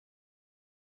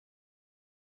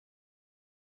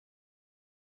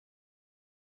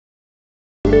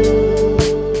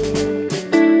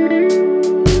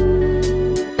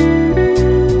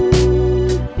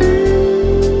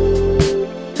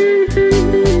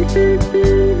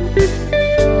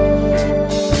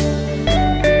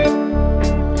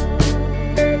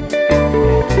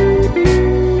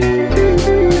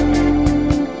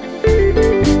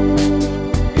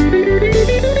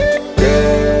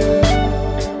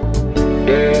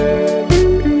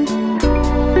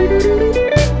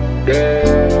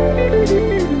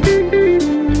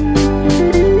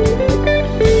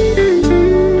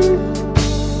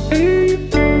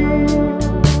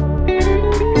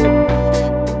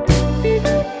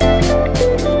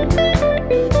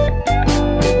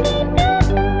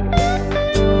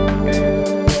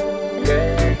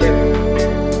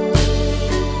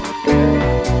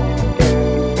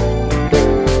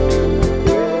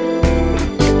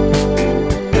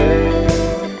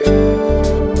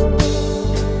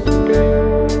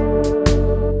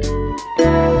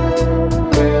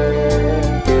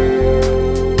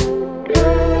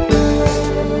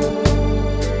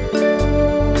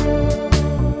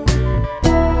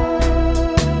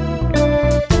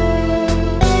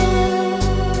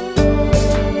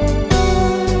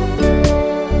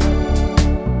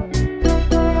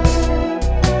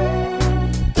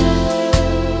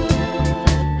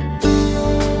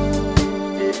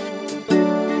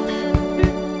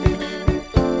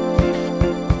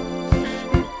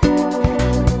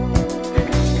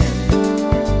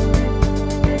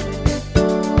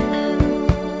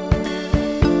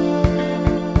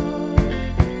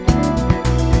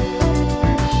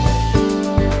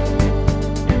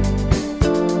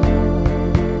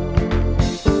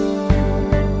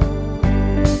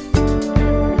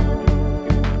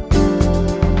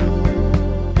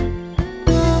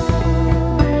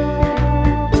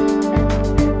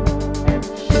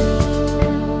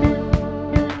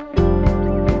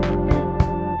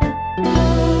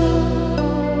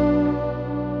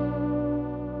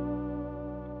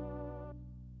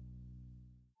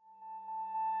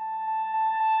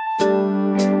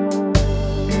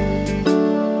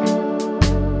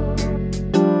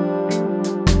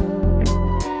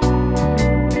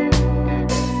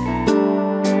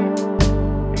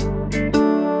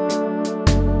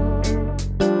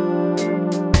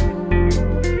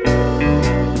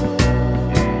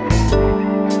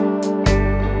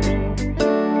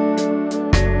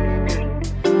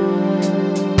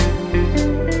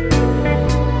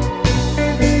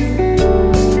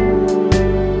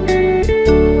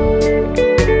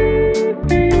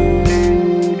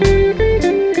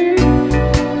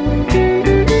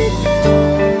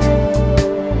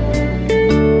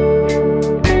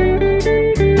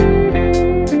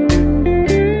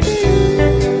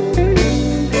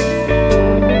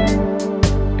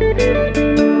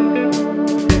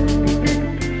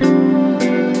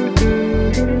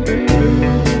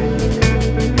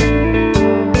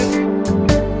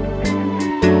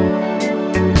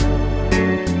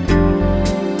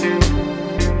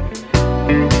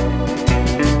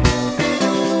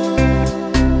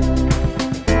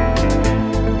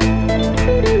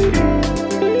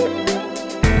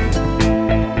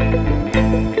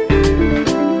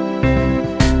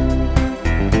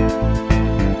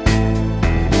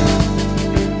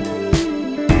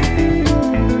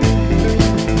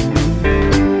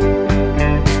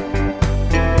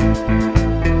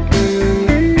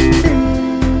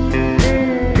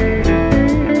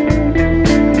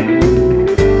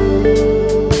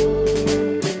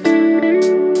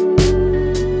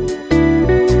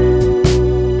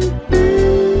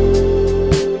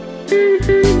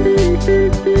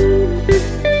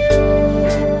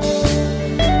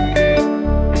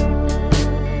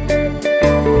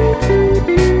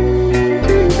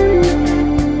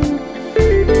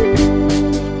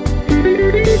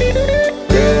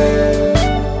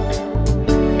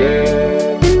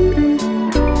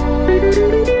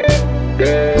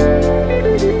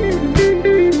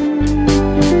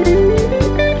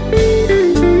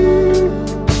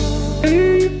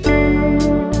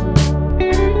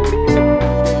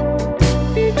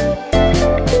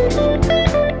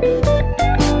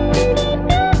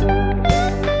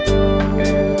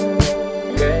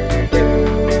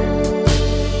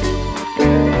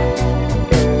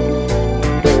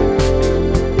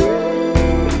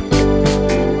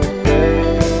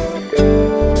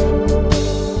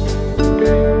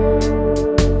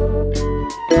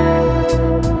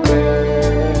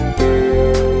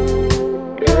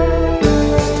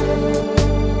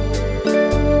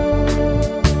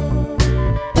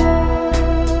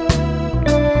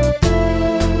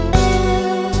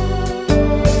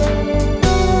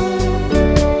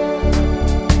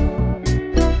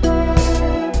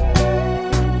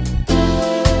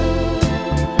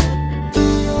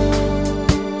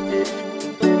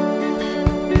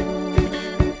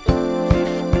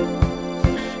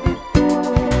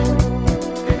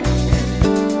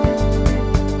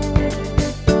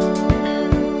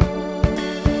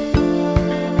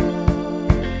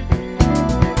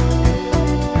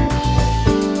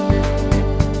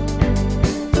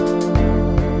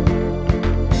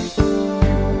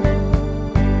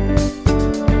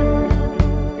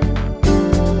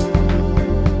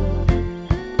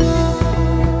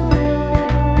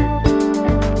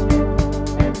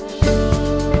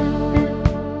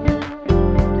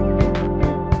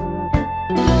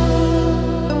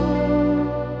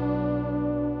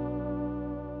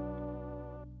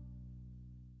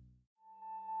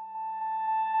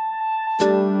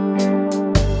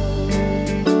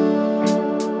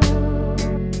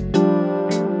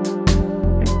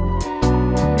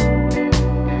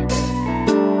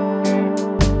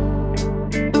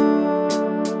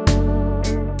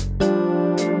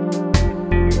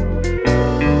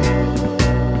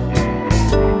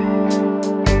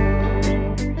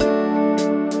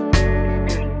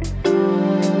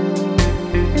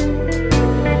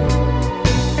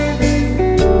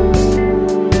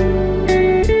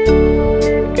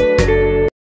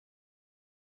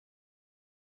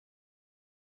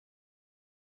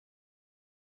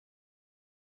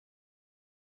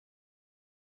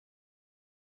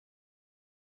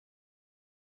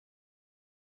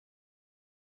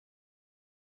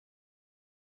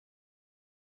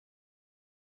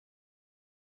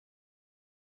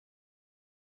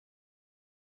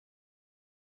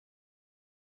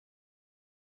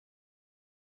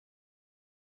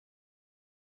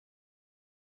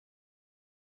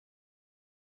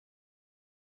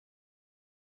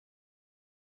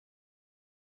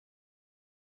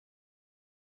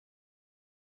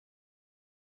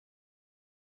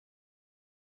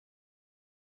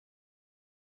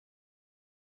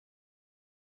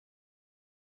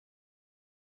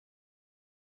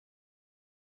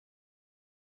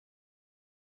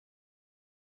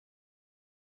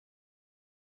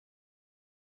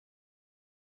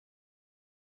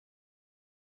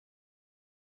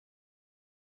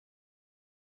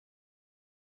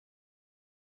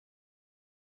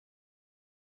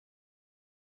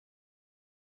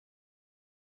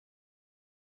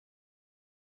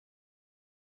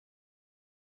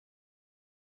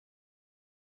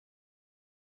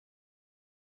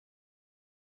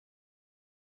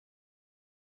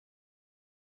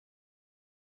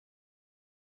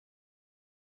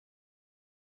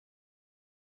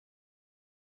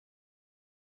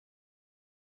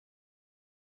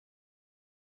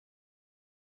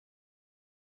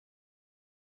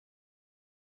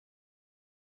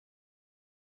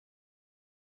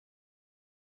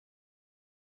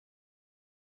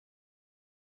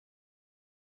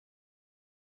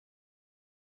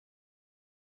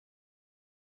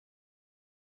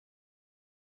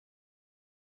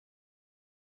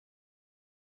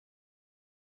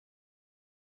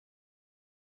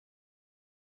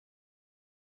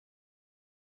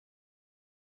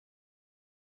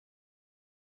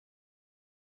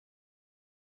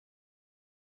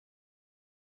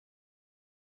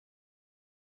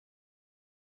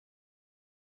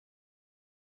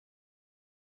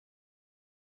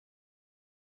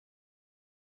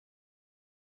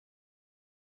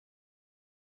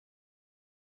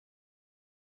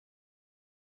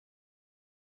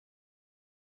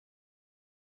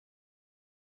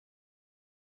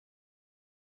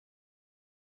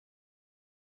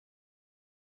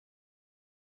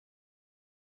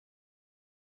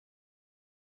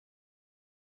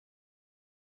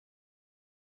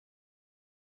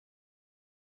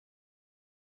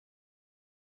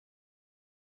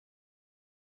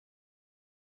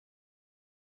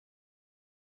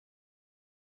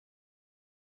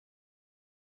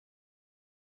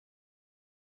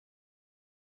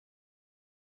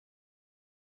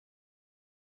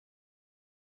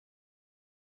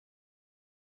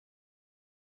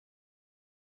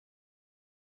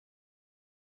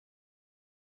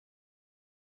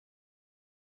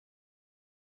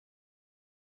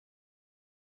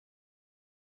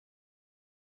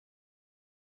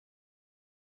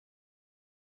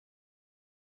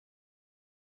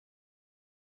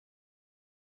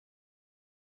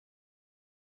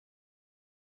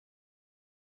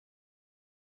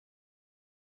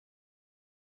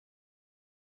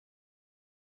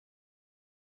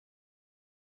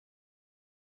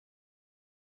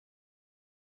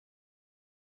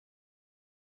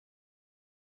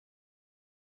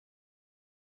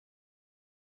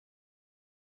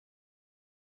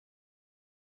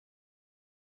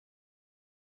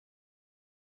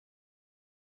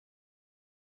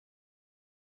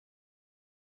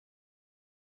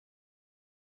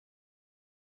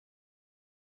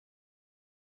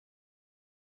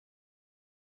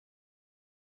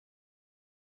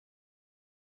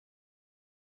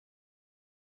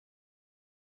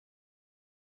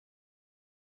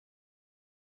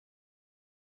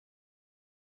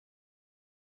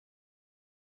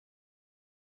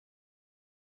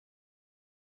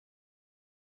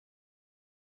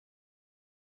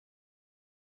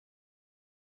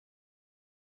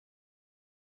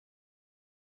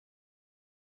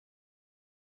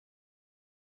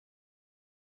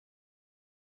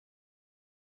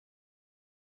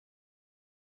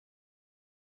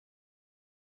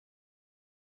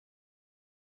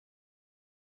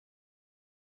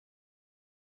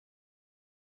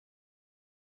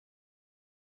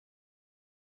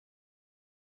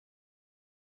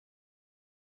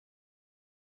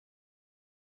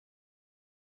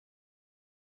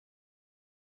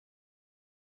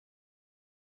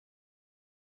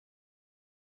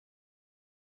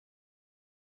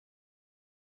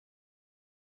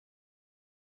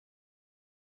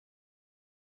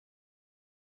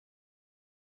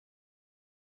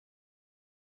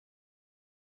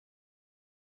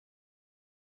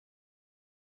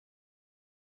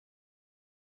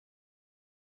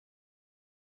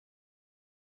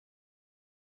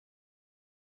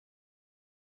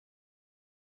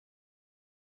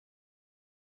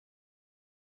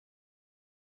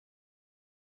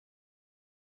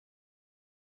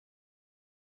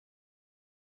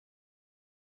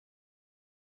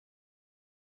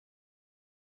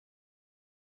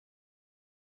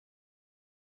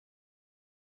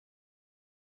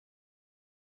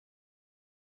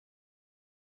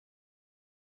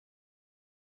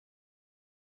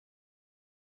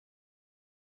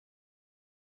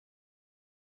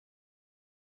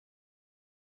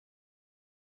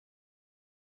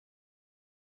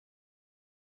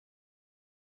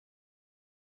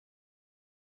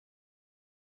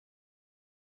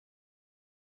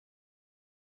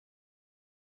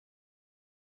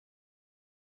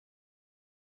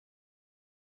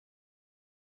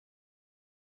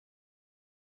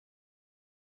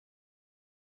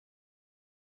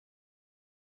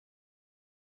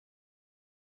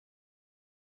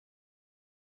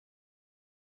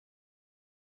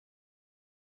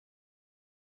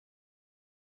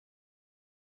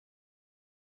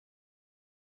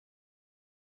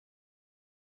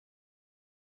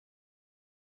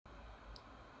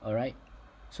All right,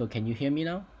 so can you hear me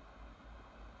now?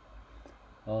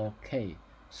 Okay,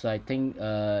 so I think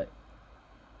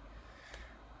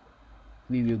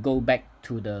we will go back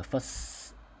to the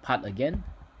first part again.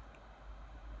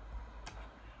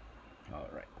 All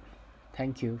right,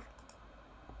 thank you.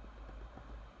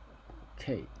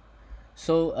 Okay,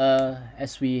 so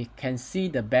as we can see,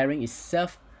 the bearing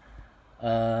itself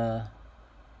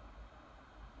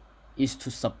is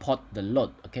to support the load,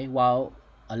 okay, while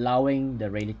allowing the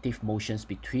relative motions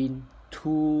between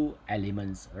two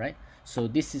elements, right? So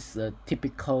this is a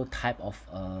typical type of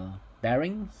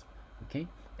bearings, okay,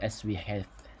 as we have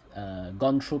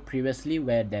gone through previously,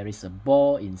 where there is a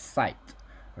ball inside,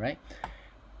 right?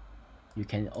 You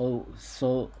can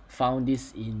also found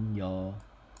this in your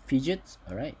fidgets,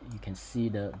 all right? You can see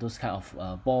those kind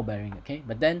of ball bearing, okay?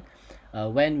 But then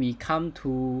when we come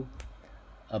to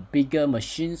bigger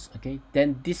machines, okay,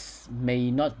 then this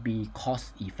may not be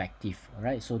cost effective, all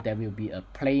right? So there will be a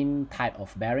plain type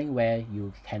of bearing where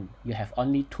you have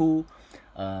only two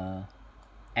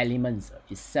elements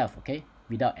itself, okay,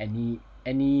 without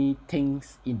any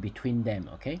things in between them,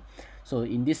 okay? So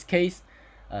in this case,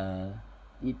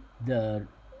 the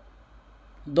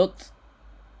load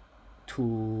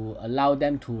to allow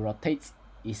them to rotate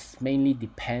is mainly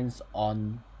depends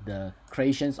on the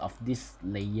creations of this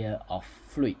layer of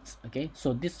fluids, okay?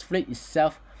 So this fluid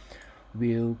itself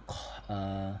will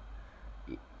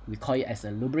we call it as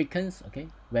a lubricant, okay?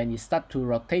 When it start to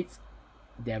rotate,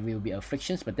 there will be a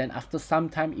frictions, but then after some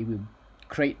time it will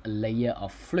create a layer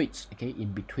of fluids, okay,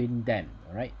 in between them,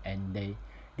 all right? And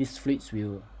these fluids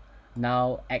will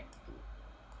now act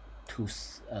to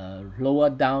lower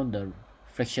down the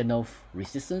frictional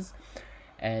resistance,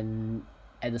 and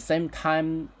at the same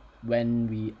time, when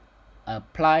we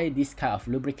apply this kind of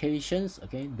lubrications,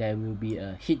 okay, there will be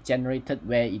a heat generated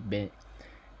where it may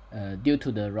due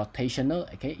to the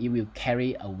rotational, okay, it will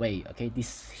carry away, okay,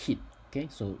 this heat, okay,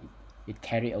 so it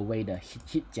carry away the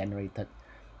heat generated,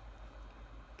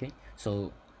 okay.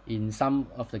 So in some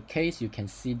of the case, you can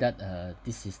see that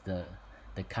this is the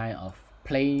kind of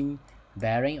plain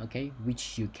bearing, okay,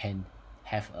 which you can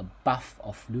have a bath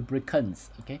of lubricants,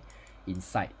 okay,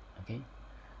 inside, okay,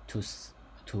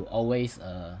 to always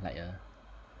like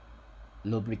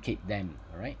lubricate them,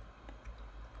 all right?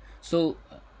 So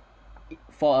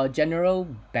for a general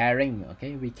bearing,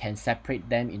 okay, we can separate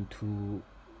them into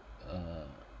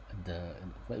the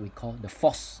what we call the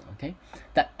force, okay,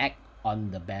 that act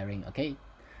on the bearing, okay.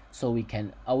 So we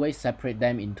can always separate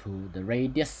them into the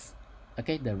radius,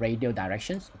 okay, the radial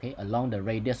directions, okay, along the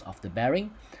radius of the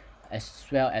bearing, as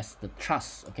well as the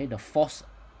thrust, okay, the force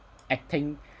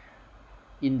acting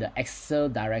in the axial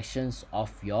directions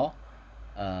of your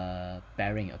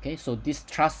bearing, okay. So this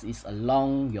thrust is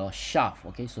along your shaft,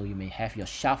 okay, so you may have your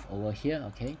shaft over here,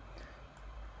 okay,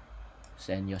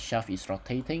 and your shaft is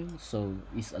rotating, so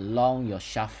it's along your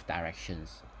shaft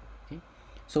directions, okay.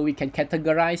 So we can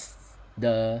categorize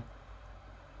the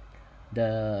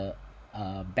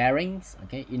bearings,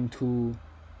 okay, into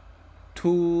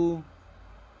two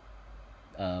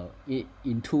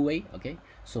in two way, okay.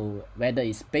 So whether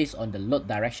it's based on the load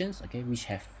directions, okay, which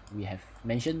we have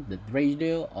mentioned, the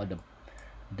radial or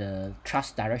the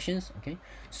thrust directions, okay.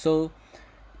 So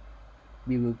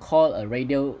we will call a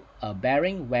radial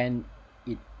bearing when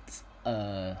it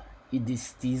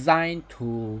is designed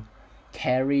to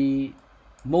carry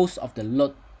most of the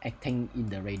load acting in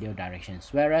the radial directions,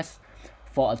 whereas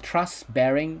for a thrust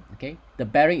bearing, okay, the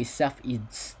bearing itself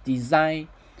is designed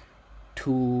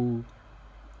to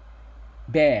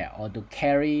bear or to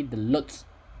carry the loads,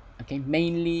 okay,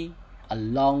 mainly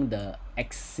along the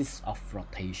axis of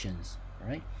rotations,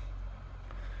 right?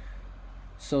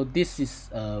 So this is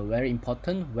very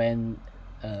important when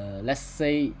let's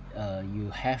say you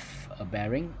have a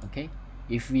bearing, okay,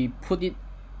 if we put it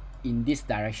in these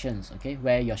directions, okay,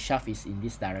 where your shaft is in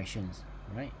these directions,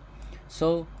 right?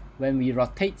 So when we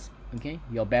rotate, okay,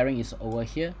 your bearing is over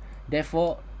here,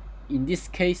 therefore in this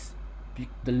case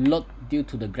the load due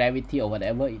to the gravity or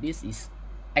whatever it is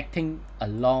acting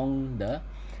along the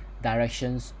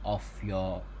directions of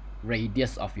your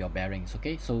radius of your bearings,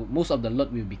 okay. So most of the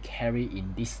load will be carried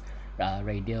in this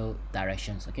radial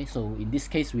directions, okay. So in this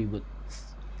case we would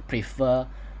prefer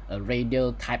a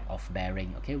radial type of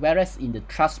bearing, okay, whereas in the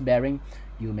thrust bearing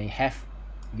you may have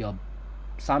your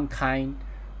some kind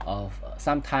of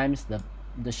sometimes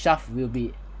the shaft will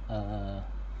be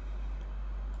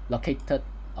located,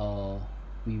 or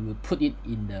we will put it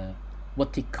in the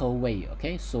vertical way,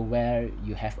 okay, so where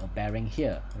you have a bearing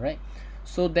here, right?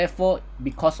 So therefore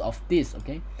because of this,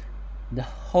 okay, the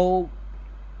whole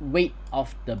weight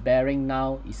of the bearing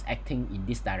now is acting in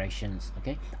these directions,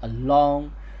 okay,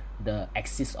 along the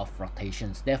axis of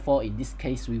rotations. Therefore, in this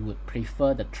case, we would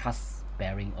prefer the thrust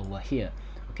bearing over here.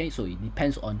 Okay, so it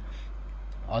depends on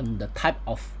the type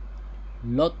of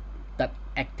load that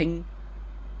acting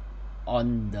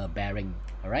on the bearing.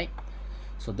 All right,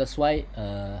 so that's why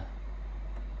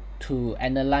to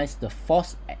analyze the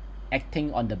force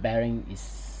acting on the bearing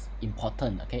is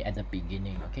important, okay, at the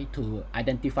beginning, okay, to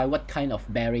identify what kind of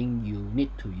bearing you need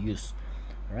to use.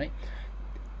 All right,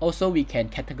 also we can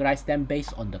categorize them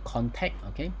based on the contact,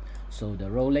 okay, so the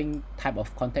rolling type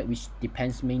of contact, which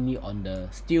depends mainly on the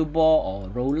steel ball or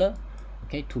roller,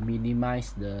 okay, to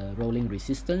minimize the rolling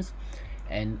resistance,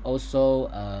 and also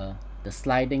the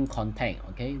sliding contact,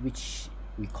 okay, which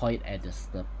we call it as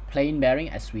the plain bearing,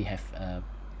 as we have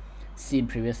seen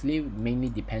previously, mainly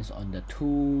depends on the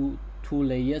two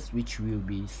layers, which will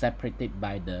be separated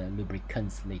by the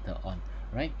lubricants later on,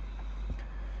 right?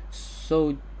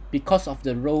 So because of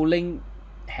the rolling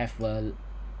have a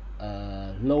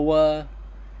lower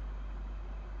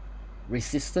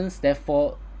resistance,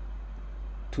 therefore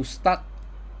to start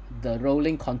the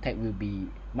rolling contact will be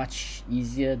much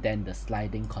easier than the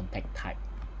sliding contact type.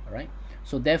 All right,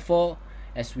 so therefore,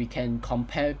 as we can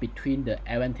compare between the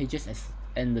advantages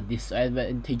and the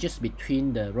disadvantages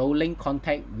between the rolling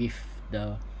contact with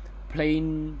the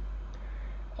plain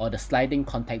or the sliding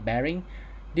contact bearing,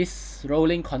 this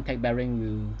rolling contact bearing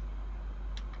will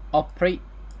operate,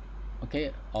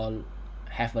 okay, or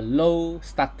have a low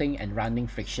starting and running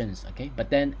frictions, okay, but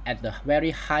then at the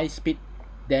very high speed,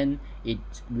 then it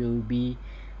will be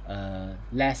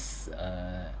less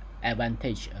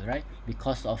advantage, right,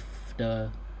 because of the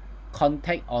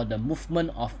contact or the movement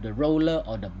of the roller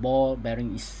or the ball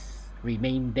bearing is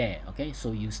remain there, okay,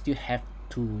 so you still have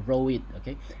to roll it,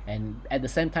 okay, and at the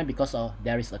same time, because of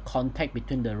there is a contact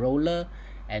between the roller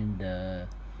and the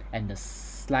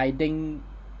sliding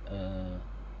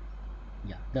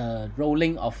the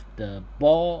rolling of the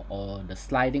ball or the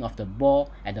sliding of the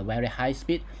ball at a very high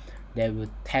speed, there will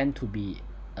tend to be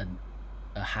a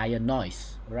higher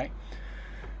noise, right?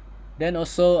 Then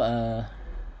also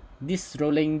this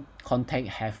rolling contact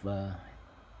have a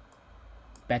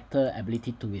better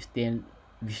ability to withstand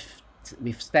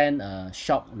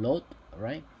shock load,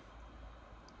 right?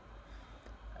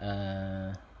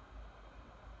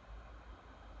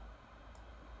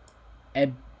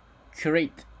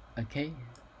 Accurate, okay,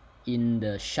 in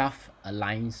the shaft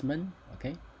alignment,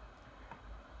 okay,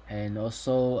 and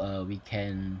also we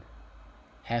can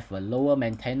have a lower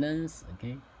maintenance,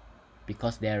 okay,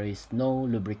 because there is no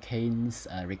lubricants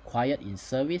required in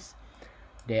service.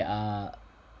 They are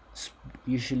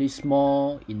usually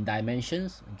small in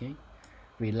dimensions, okay,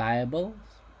 reliable,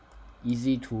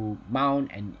 easy to mount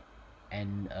and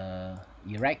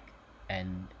erect,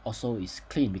 and also is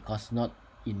clean because not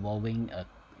involving a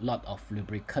lot of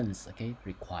lubricants, okay,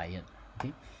 required,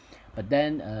 okay. But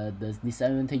then the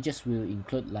disadvantages will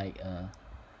include like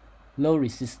low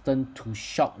resistance to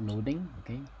shock loading,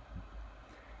 okay,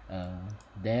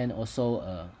 then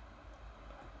also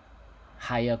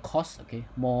higher cost, okay,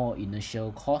 more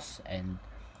initial cost and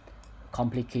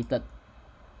complicated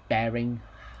bearing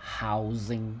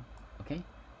housing, okay,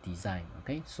 design,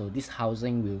 okay. So this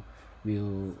housing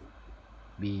will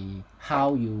be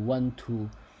how you want to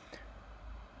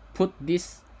put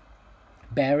this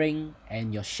bearing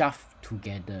and your shaft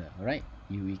together, right?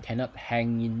 You cannot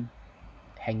hanging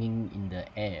in the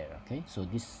air, okay. So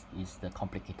this is the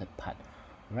complicated part,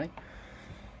 right?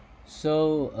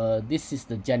 So this is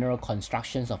the general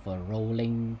constructions of a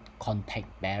rolling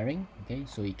contact bearing, okay.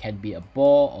 So it can be a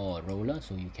ball or a roller,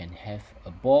 so you can have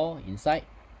a ball inside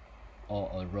or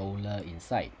a roller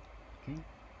inside, okay.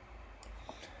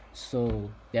 So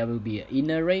there will be an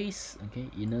inner race, okay,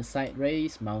 inner side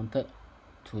race mounted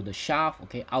to the shaft,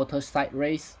 okay, outer side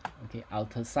race, okay,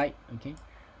 outer side, okay,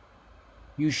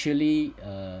 usually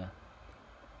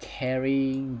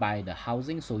carrying by the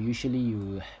housing. So usually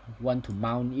you want to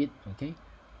mount it, okay,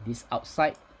 this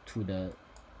outside to the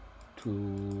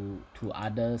to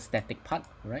other static part,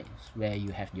 right, where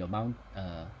you have your mount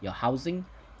your housing,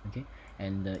 okay,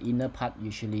 and the inner part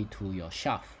usually to your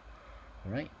shaft,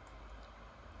 right?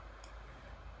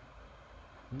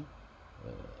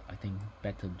 I think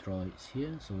better draw it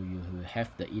here. So you will have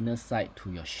the inner side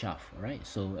to your shaft, right?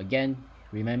 So again,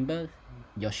 remember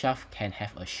your shaft can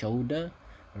have a shoulder,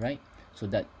 right, so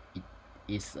that it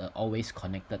is always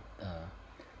connected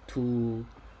to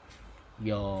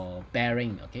your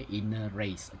bearing, okay, inner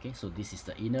race, okay. So this is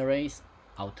the inner race,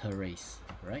 outer race,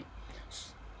 right?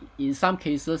 In some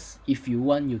cases, if you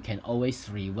want, you can always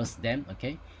reverse them,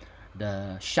 okay.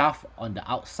 The shaft on the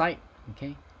outside,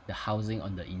 okay, the housing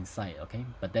on the inside, okay,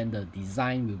 but then the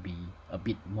design will be a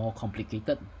bit more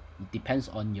complicated. It depends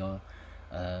on your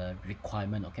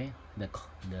requirement, okay,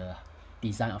 the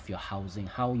design of your housing,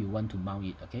 how you want to mount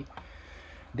it, okay.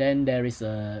 Then there is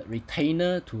a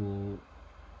retainer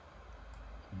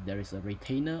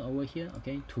over here,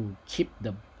 okay, to keep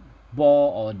the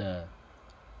ball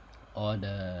or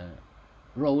the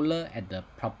roller at the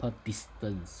proper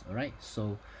distance. All right,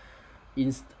 so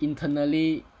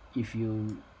internally, if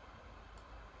you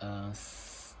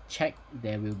check,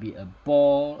 there will be a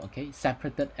ball, okay,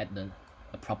 separated at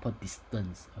a proper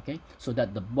distance, okay, so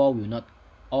that the ball will not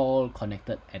all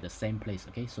connected at the same place,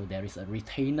 okay. So there is a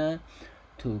retainer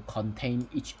to contain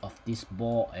each of this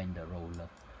ball and the roller.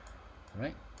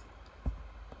 Right,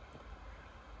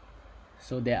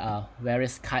 so there are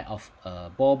various kind of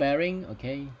ball bearing,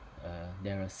 okay.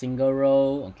 There are single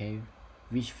row, okay,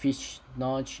 which fish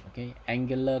notch, okay,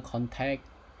 angular contact,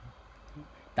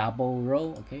 double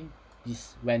row, okay.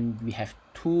 This, when we have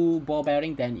two ball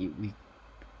bearing, then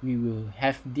we will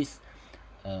have this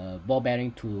ball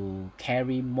bearing to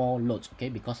carry more loads, okay,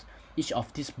 because each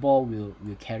of this ball will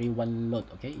carry one load,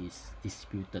 okay. It's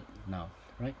distributed now,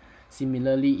 right.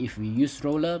 Similarly, if we use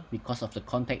roller, because of the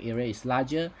contact area is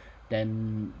larger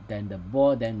than the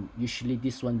ball, then usually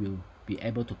this one will be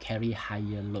able to carry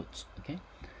higher loads, okay,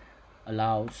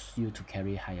 allows you to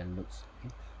carry higher loads,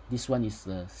 okay. This one is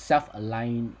the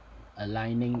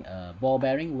aligning ball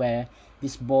bearing, where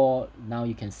this ball, now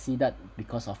you can see that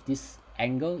because of this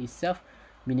angle itself,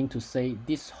 meaning to say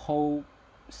this whole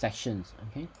sections,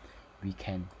 okay, we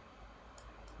can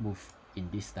move in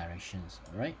these directions.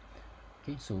 All right,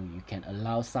 okay, so you can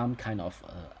allow some kind of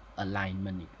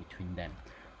alignment between them,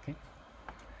 okay.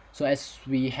 So as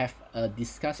we have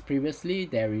discussed previously,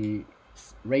 there is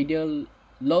radial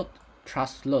load,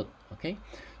 thrust load, okay.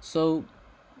 So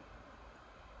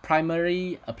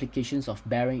primary applications of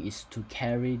bearing is to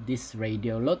carry this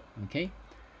radial load, okay,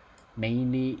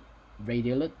 mainly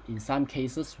radial load. In some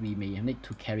cases we may need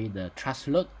to carry the thrust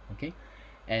load, okay,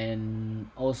 and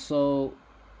also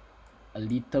a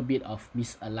little bit of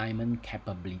misalignment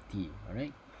capability. All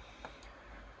right,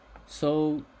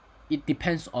 so it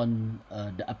depends on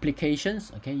the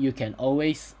applications, okay. You can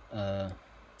always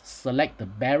select the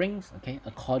bearings, okay,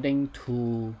 according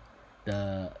to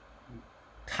the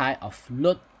type of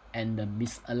load and the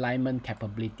misalignment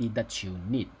capability that you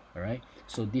need. All right,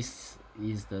 so this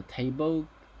is the table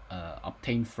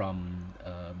obtained from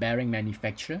bearing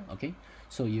manufacturer, okay.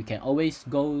 So you can always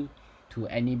go to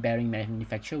any bearing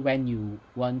manufacturer when you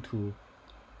want to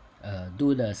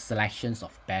do the selections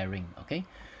of bearing, okay.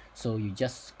 So you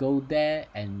just go there,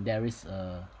 and there is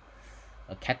a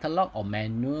catalog or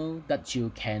manual that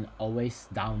you can always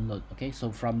download, okay.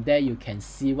 So from there you can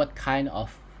see what kind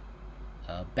of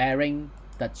bearing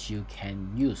that you can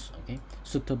use, okay,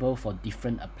 suitable for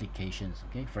different applications,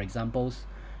 okay. For example,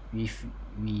 if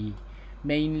we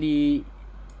mainly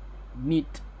need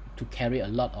to carry a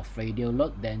lot of radial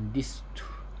load, then this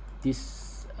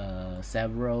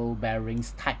several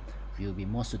bearings type will be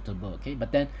more suitable, okay.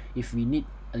 But then if we need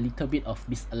a little bit of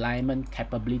misalignment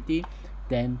capability,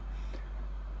 then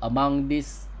among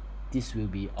this will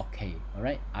be okay. All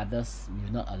right, others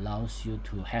will not allows you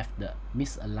to have the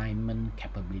misalignment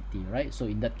capability, right. So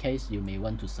in that case, you may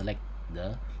want to select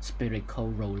the spherical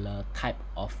roller type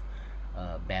of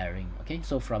bearing, okay.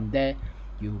 So from there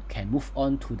you can move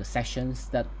on to the sections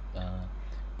that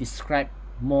describe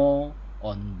more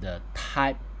on the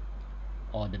type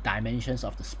or the dimensions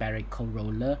of the spherical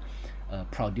roller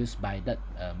produced by that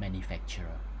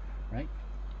manufacturer, right.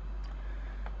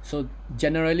 So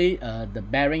generally the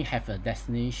bearing have a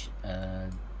destination,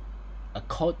 a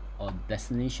code or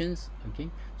destinations, okay.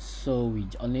 So we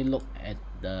only look at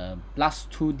the last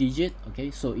two digit,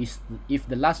 okay. So if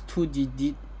the last two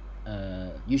digit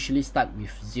usually start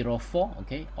with 04,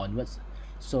 okay, onwards,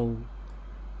 so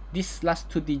this last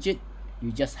two digit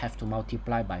you just have to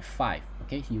multiply by 5,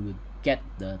 okay. You will get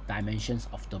the dimensions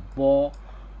of the ball,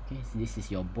 okay. So this is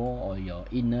your ball or your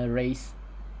inner race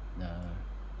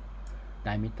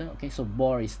diameter, okay. So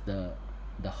bore is the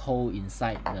hole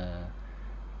inside the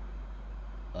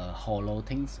hollow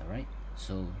things. All right,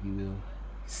 so you will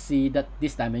see that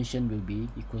this dimension will be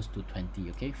equals to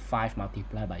 20, okay. 5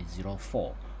 multiplied by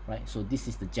 04, right. So this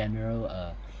is the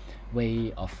general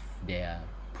way of their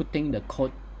putting the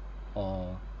code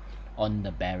or on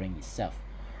the bearing itself.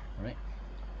 All right,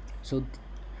 so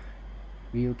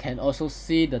you can also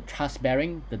see the truss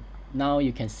bearing. Now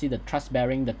you can see the truss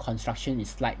bearing, the construction is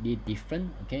slightly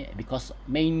different, okay, because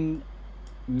main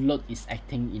load is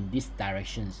acting in these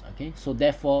directions, okay. So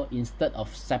therefore, instead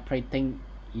of separating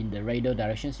in the radial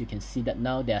directions, you can see that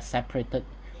now they are separated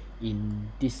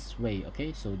in this way.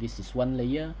 Okay, so this is one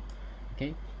layer.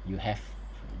 Okay, you have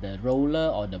the roller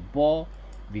or the ball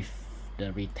with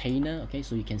the retainer. Okay,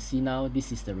 so you can see now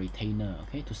this is the retainer,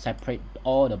 okay, to separate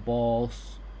all the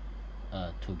balls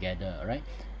together, right?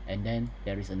 And then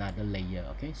there is another layer.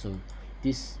 Okay, so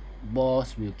these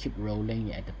balls will keep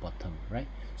rolling at the bottom, right?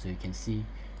 So you can see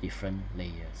different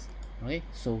layers. Okay,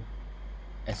 so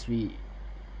as we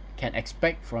can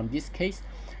expect from this case,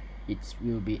 it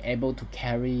will be able to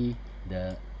carry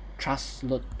the thrust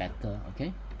load better,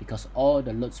 okay, because all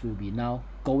the loads will be now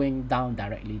going down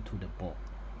directly to the ball.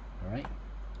 All right,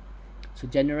 so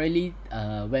generally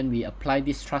when we apply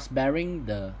this thrust bearing,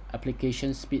 the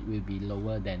application speed will be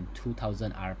lower than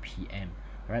 2000 rpm,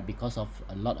 right, because of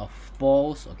a lot of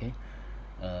balls. Okay,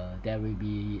 there will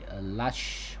be a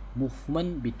large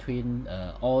movement between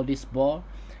all this ball,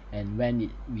 and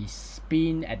when we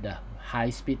spin at the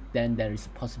high speed, then there is a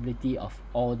possibility of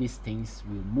all these things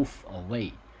will move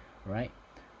away, right?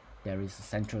 There is a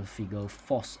centrifugal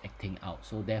force acting out,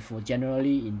 so therefore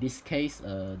generally in this case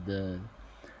the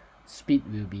speed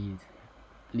will be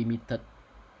limited.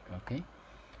 Okay,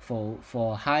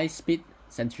 for high speed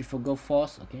centrifugal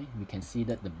force, okay, we can see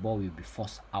that the ball will be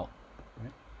forced out,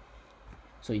 right?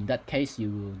 So in that case, you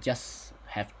will just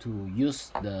have to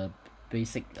use the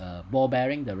basic ball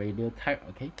bearing, the radial type,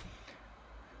 okay,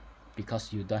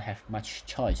 because you don't have much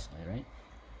choice, all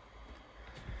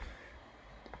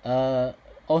right?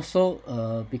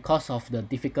 Also, because of the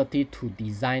difficulty to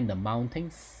design the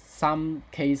mountings, some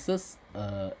cases,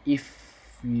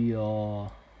 if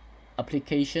your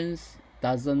applications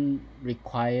doesn't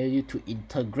require you to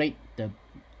integrate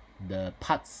the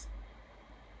parts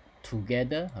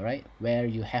together, all right, where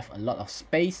you have a lot of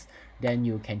space, then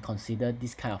you can consider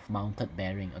this kind of mounted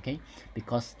bearing, okay,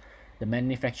 because the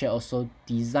manufacturer also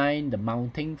design the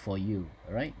mounting for you,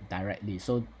 all right, directly.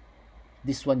 So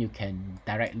this one you can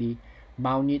directly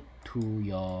mount it to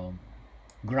your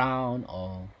ground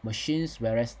or machines,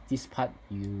 whereas this part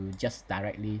you just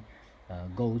directly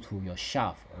go to your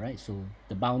shaft. All right, so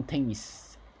the mounting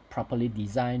is properly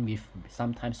designed with,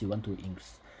 sometimes you want to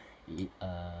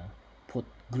put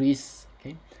grease,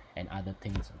 okay, and other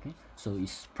things, okay, so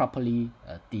it's properly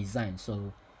designed.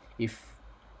 So if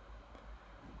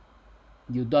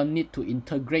you don't need to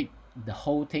integrate the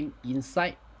whole thing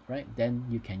inside, right, then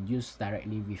you can use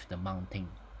directly with the mounting,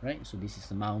 right? So this is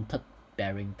the mounted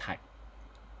bearing type.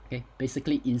 Okay,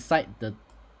 basically inside the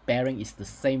bearing is the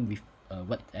same with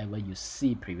whatever you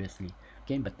see previously,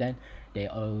 okay, but then they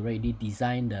already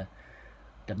designed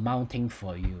the mounting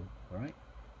for you, right?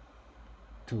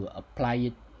 To apply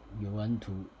it, you want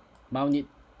to mount it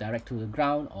direct to the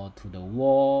ground or to the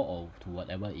wall or to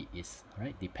whatever it is,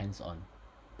 right? Depends on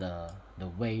the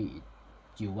way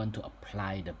you want to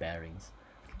apply the bearings.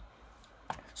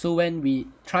 So when we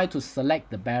try to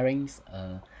select the bearings,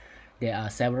 there are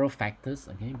several factors,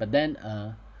 okay, but then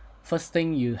first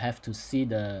thing you have to see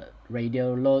the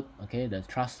radial load, okay, the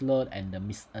thrust load and the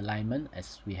misalignment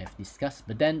as we have discussed.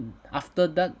 But then after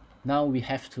that, now we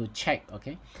have to check,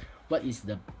 okay, what is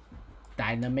the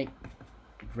dynamic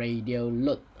radial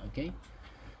load, okay.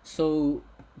 So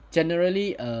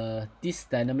generally this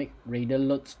dynamic radial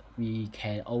load we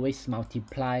can always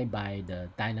multiply by the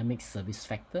dynamic service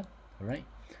factor, all right?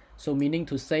 So meaning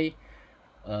to say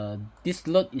this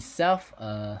load itself,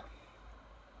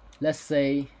 let's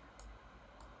say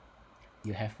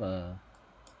you have a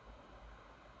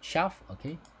shaft,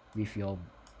 okay, with your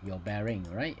bearing,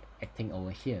 right, acting over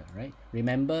here, right?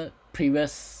 Remember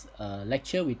previous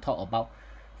lecture we talked about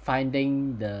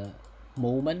finding the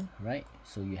moment, right?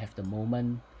 So you have the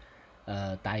moment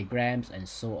diagrams and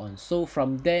so on. So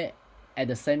from there, at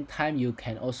the same time, you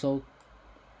can also,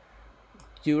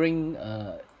 during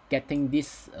getting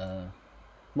this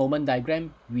moment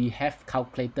diagram, we have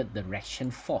calculated the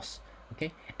reaction force,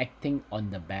 okay, acting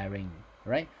on the bearing,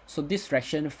 right? So this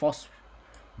reaction force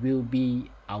will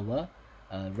be our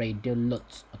radial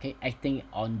loads, okay, acting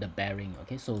on the bearing,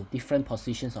 okay. So different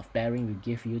positions of bearing will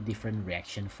give you different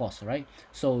reaction force, right?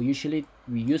 So usually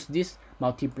we use this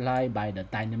multiply by the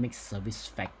dynamic service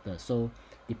factor. So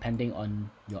depending on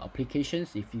your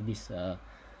applications, if it is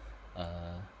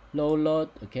low load,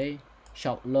 okay,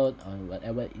 short load or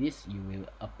whatever it is, you will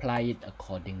apply it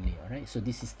accordingly. All right, so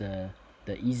this is the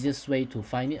easiest way to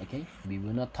find it, okay. We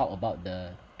will not talk about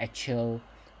the actual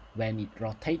when it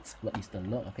rotates, what is the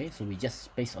load, okay. So we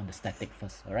just based on the static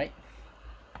first. All right,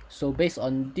 so based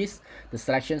on this, the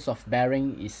selections of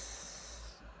bearing is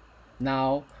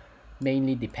now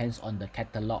mainly depends on the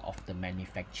catalog of the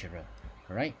manufacturer.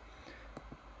 All right,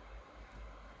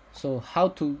 so how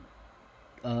to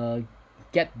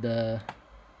get the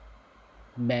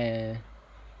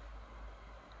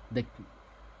the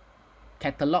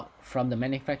catalog from the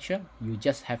manufacturer, you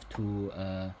just have to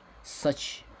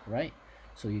search, right?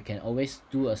 So you can always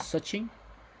do a searching,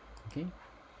 okay,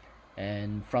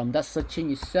 and from that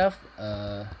searching itself,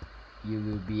 you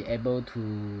will be able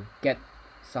to get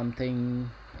something,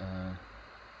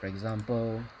 for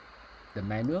example, the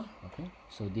manual. Okay,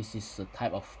 so this is a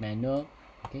type of manual.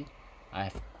 Okay, I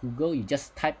have Google. You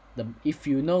just type the, if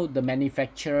you know the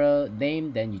manufacturer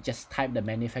name, then you just type the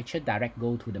manufacturer, direct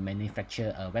go to the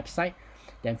manufacturer website,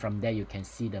 then from there you can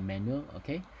see the manual.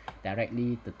 Okay,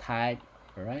 directly the type.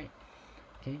 All right,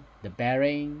 okay, the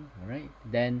bearing. All right,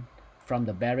 then from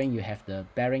the bearing you have the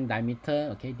bearing diameter.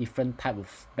 Okay, different type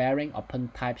of bearing, open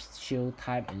type, shield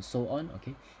type, and so on.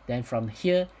 Okay, then from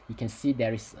here you can see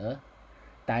there is a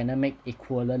dynamic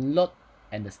equivalent load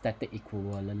and the static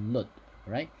equivalent load,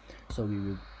 right? So we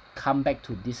will come back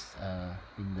to this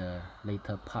in the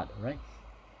later part, right?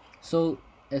 So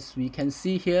as we can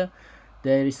see here,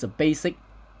 there is a basic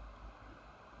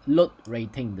load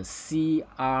rating, the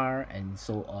CR, and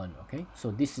so on. Okay,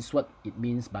 so this is what it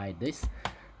means by this.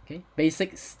 Okay,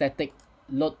 basic static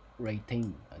load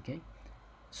rating. Okay,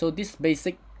 so this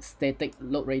basic static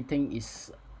load rating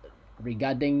is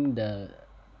regarding the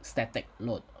static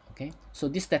load. Okay, so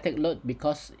this static load,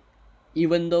 because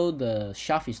even though the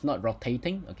shaft is not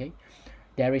rotating, okay,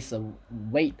 there is a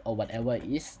weight or whatever it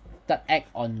is that act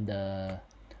on the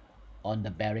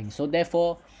bearing, so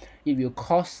therefore it will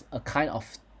cause a kind of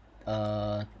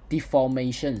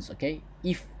deformations, okay,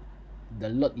 if the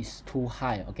load is too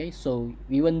high. Okay, so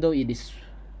even though it is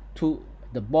too,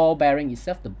 the ball bearing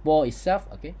itself, the ball itself,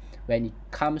 okay, when it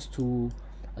comes to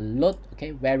a load,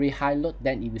 okay, very high load,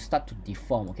 then it will start to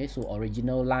deform. Okay, so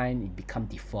original line it become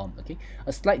deformed. Okay,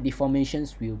 a slight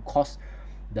deformations will cause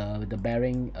the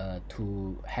bearing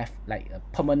to have like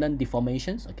permanent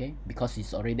deformations. Okay, because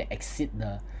it's already exceed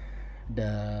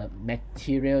the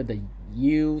material, the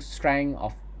yield strength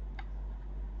of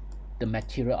the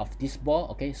material of this ball.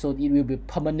 Okay, so it will be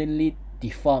permanently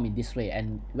deformed in this way,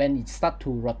 and when it start to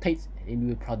rotate, it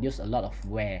will produce a lot of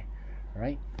wear,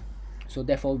 right? So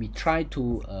therefore we try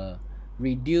to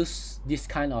reduce this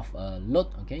kind of load.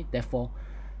 Okay, therefore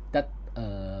that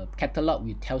catalog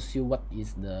will tells you what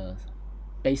is the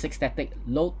basic static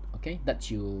load, okay,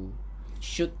 that you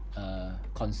should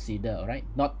consider. All right,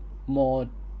 not more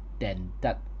than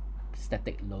that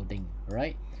static loading,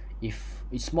 right? If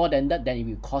it's more than that, then it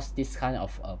will cause this kind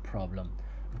of problem.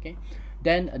 Okay,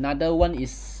 then another one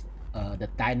is the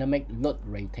dynamic load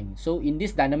rating. So in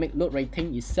this dynamic load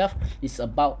rating itself is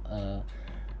about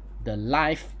the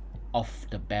life of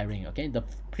the bearing. Okay, the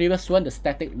previous one, the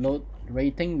static load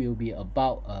rating, will be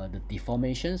about the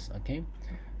deformations, okay,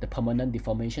 the permanent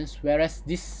deformations, whereas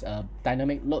this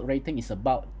dynamic load rating is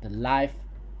about the life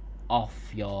of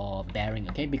your bearing.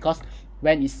 Okay, because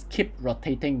when it's keep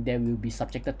rotating, they will be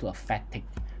subjected to a fatigue,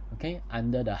 okay,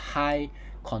 under the high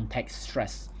contact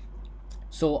stress.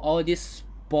 So all this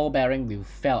ball bearing will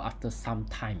fail after some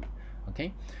time.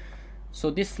 Okay, so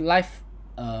this life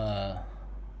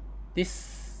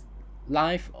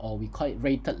or we call it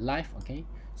rated life, okay,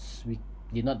 so we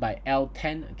denote by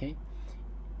L10, okay,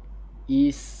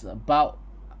 is about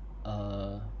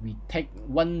we take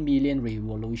 1 million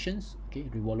revolutions, okay,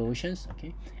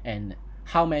 okay, and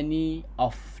how many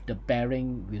of the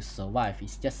bearing will survive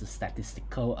is just a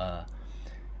statistical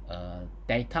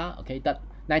data. Okay, that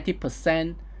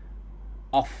 90%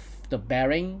 of the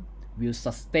bearing will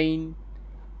sustain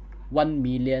 1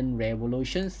 million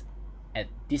revolutions at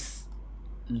this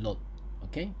load.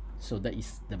 Okay, so that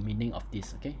is the meaning of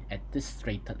this. Okay, at this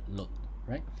rated load,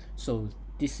 right? So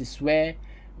this is where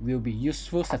will be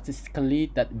useful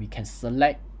statistically, that we can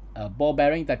select a ball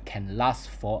bearing that can last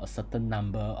for a certain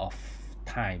number of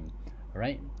time,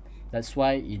 right? That's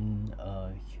why in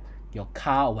your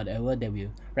car or whatever, they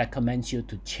will recommend you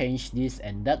to change this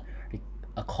and that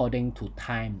according to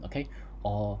time. Okay,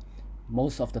 or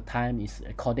most of the time is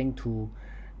according to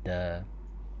the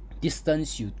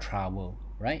distance you travel,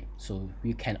 right? So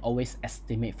we can always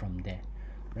estimate from there,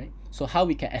 right? So how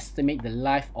we can estimate the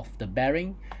life of the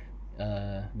bearing?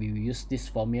 We will use this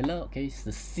formula. Okay, it's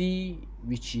the C,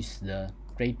 which is the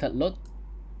rated load,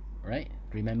 right?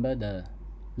 Remember the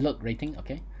load rating.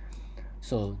 Okay,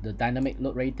 so the dynamic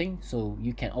load rating, so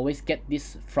you can always get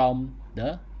this from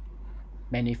the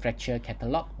manufacturer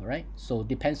catalog, right? So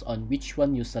depends on which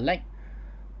one you select.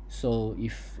 So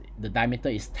if the diameter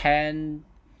is 10,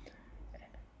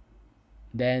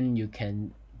 then you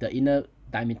can, the inner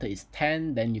diameter is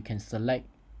 10, then you can select,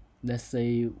 let's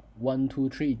say 1 2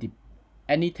 3,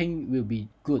 anything will be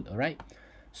good. All right,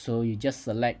 so you just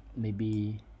select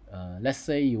maybe let's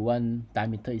say you want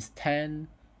diameter is 10,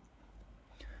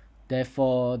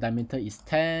 Therefore diameter is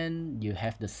 10. You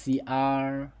have the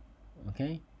CR,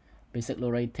 okay, basic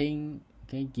load rating,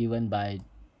 okay, given by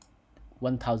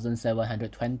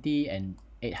 1720 and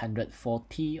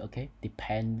 840, okay,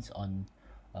 depends on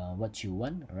what you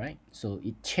want. All right, so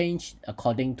it changed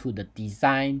according to the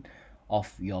design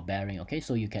of your bearing. Okay,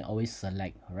 so you can always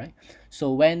select. All right,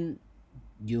 so when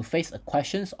you face a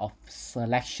questions of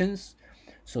selections,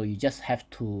 so you just have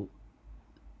to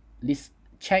list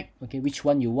check, okay, which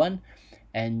one you want,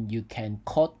 and you can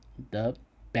code the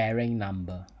bearing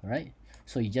number. Right,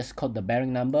 so you just code the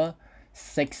bearing number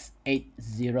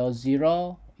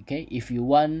 6800. Okay, if you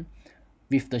want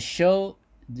with the shield,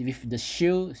 you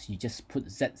just put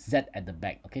ZZ at the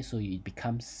back. Okay, so it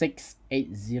becomes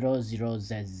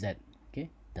 6800ZZ.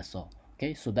 Okay, that's all.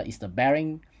 Okay, so that is the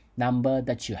bearing number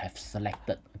that you have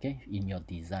selected, okay, in your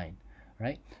design.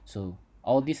 Right, so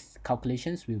all these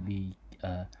calculations will be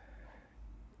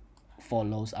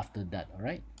follows after that. All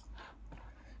right,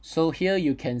 so here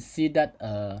you can see that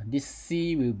this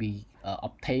C will be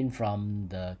obtained from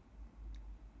the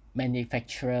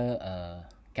manufacturer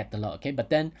catalog. Okay, but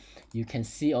then you can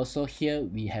see also here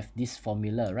we have this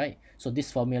formula, right? So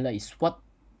this formula is what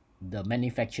the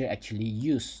manufacturer actually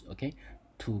use, okay,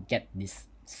 to get this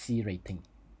C rating.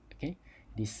 Okay,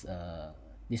 this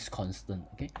constant.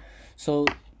 Okay, so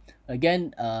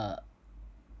again,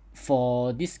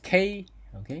 for this K,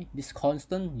 okay, this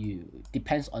constant, you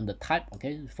depends on the type.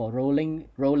 Okay, for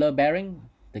roller bearing,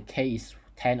 the K is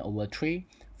 10/3.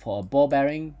 For a ball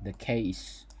bearing, the K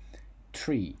is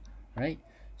 3. Right,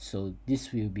 so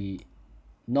this will be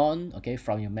known, okay,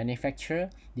 from your manufacturer.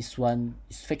 This one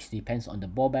is fixed, depends on the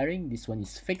ball bearing. This one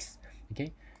is fixed.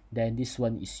 Okay, then this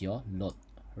one is your load.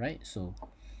 Right, so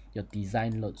your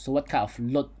design load. So what kind of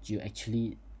load you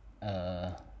actually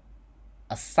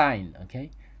assign,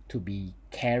 okay, to be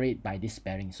carried by this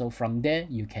bearing. So from there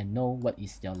you can know what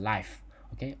is your life,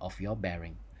 okay, of your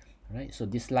bearing. Right, so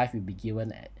this life will be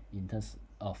given in terms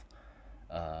of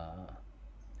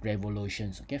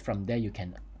revolutions. Okay, from there you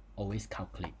can always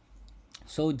calculate.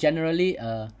 So generally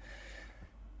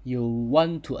you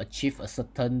want to achieve a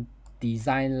certain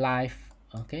design life,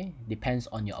 okay, depends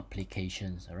on your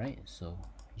applications. All right, so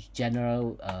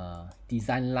general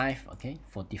design life, okay,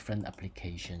 for different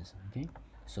applications. Okay,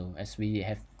 so as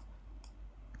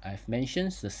I've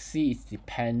mentioned, the C is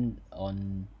depend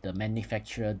on the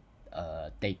manufacturer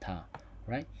data.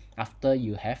 Right, after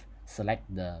you have select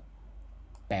the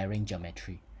bearing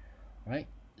geometry. Right,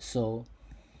 so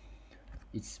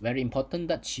it's very important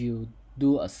that you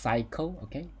do a cycle.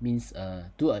 Okay, means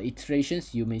do a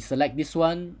iterations. You may select this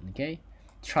one, okay,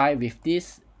 try with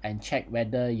this and check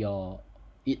whether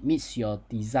it meets your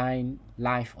design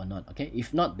life or not. Okay,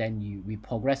 if not, then we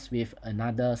progress with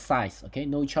another size. Okay,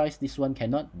 no choice, this one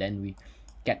cannot, then we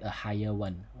get a higher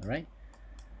one. All right,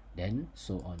 then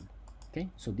so on.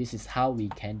 Okay, so this is how we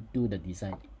can do the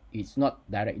design. It's not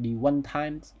directly one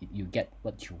time you get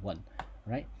what you want,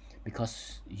 right?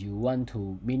 Because you want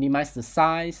to minimize the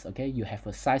size. Okay, you have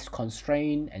a size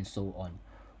constraint and so on.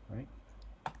 Right,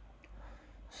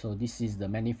 so this is the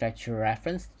manufacturer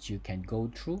reference that you can go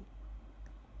through.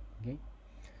 Okay,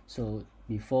 so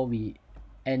before we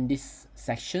end this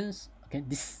sections,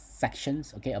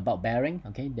 okay, about bearing,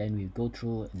 okay, then we go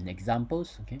through an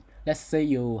examples. Okay, let's say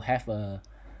you have a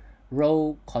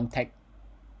row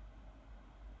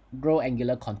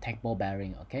angular contact ball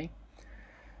bearing. Okay,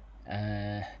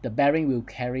 the bearing will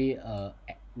carry a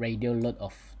radial load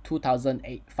of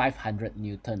 2,500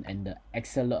 Newton and the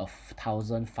axial load of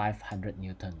 1,500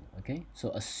 Newton. Okay, so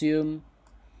assume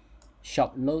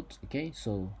shock load. Okay,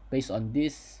 so based on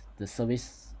this, the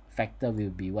service factor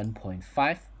will be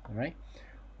 1.5. all right,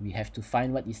 we have to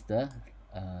find what is the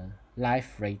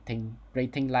life rating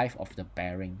life of the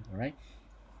bearing. All right,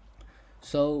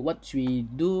 so what we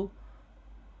do,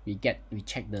 we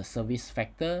check the service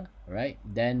factor, right?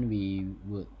 Then we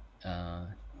would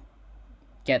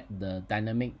get the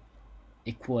dynamic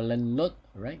equivalent load,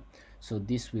 right? So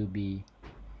this will be,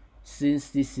 since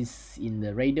this is in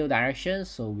the radial direction,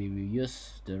 so we will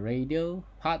use the radial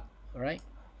part, right,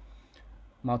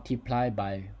 multiply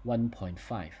by 1.5,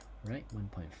 right,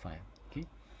 1.5. Okay,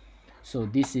 so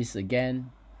this is,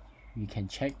 again, you can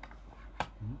check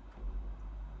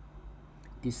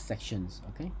these sections.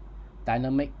 Okay,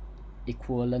 dynamic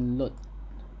equivalent load,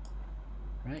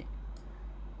 right?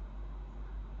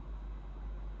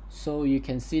 So you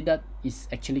can see that it's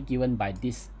actually given by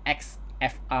this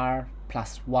XFR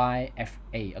plus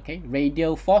YFA. Okay,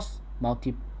 radial force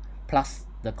plus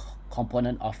the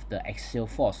component of the axial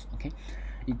force. Okay,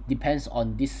 it depends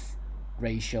on this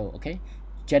ratio. Okay,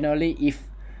 generally if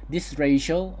this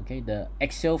ratio, okay, the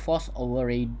axial force over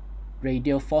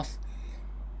radial force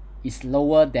is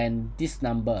lower than this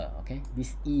number, okay,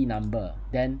 this E number,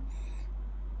 then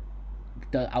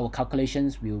our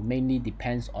calculations will mainly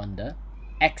depends on the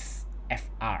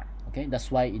XFR. Okay, that's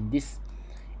why in this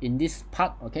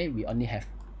part, okay, we only have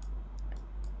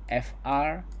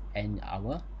FR and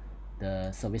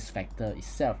the service factor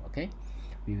itself. Okay,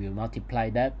 we will multiply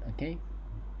that, okay,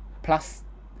 plus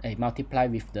multiply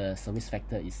with the service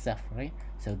factor itself, right?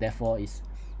 So therefore it's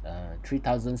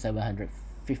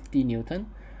 3750 Newton.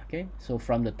 Okay, so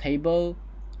from the table,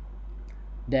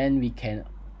 then we can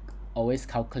always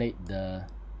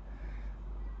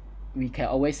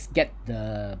get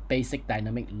the basic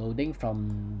dynamic loading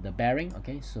from the bearing.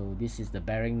 Okay, so this is the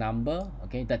bearing number,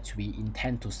 okay, that we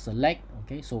intend to select.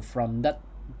 Okay, so from that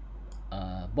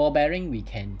ball bearing we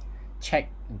can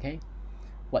check, okay,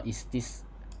 what is this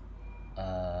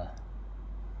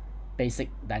basic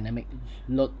dynamic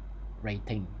load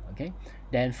rating. Okay,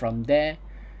 then from there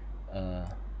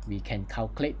we can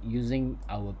calculate using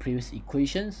our previous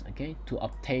equations, okay, to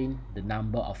obtain the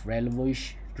number of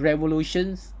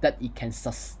revolutions that it can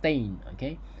sustain,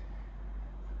 okay,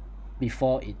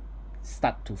 before it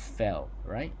start to fail,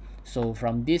 right? So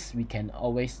from this we can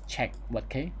always check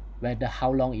whether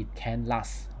how long it can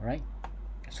last, right?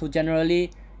 So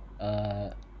generally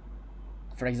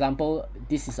for example,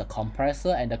 this is a compressor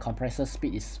and the compressor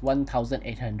speed is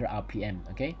 1800 rpm,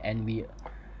 okay, and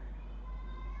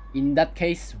in that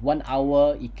case 1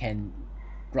 hour it can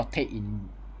rotate in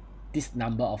this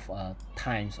number of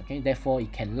times, okay, therefore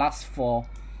it can last for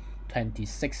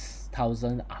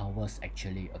 26,000 hours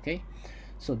actually. Okay,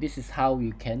 so this is how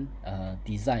you can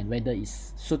design whether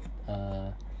it's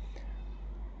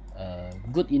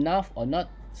good enough or not,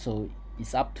 so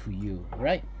it's up to you,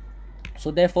 right? So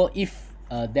therefore if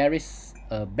there is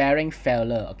a bearing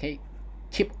failure, okay,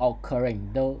 keep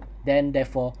occurring then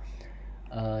therefore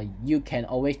you can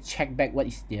always check back what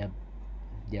is their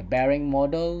bearing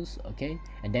models, okay,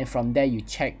 and then from there you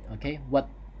check, okay, what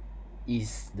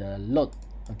is the load,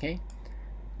 okay,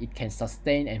 it can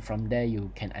sustain, and from there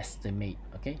you can estimate,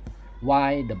 okay,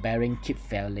 why the bearing keep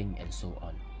failing and so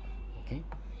on. Okay,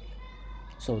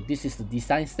 so this is the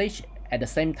design stage. At the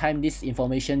same time, this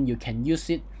information you can use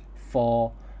it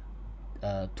for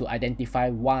to identify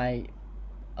why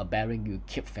a bearing will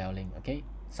keep failing. Okay,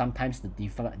 sometimes the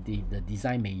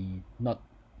design may not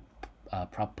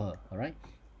proper. All right,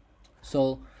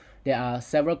 so there are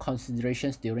several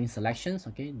considerations during selections.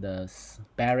 Okay, the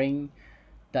bearing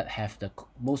that have the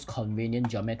most convenient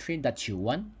geometry that you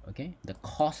want, okay, the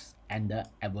cost and the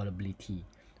availability,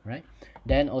 right?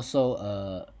 Then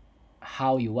also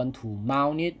how you want to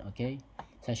mount it, okay,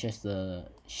 such as the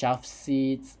shaft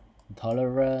seats,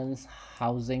 tolerance,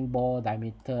 housing ball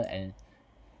diameter,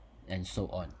 and so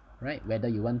on, right? Whether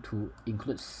you want to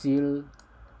include seal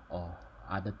or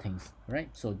other things, right?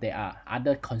 So there are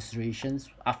other considerations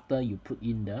after you put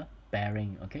in the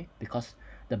bearing, okay, because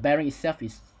the bearing itself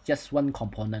is just one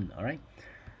component. All right,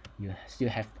 you still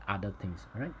have other things.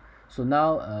 All right, so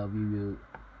now we will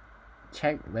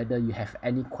check whether you have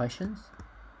any questions.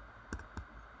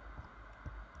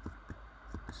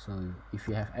 So if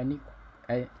you have any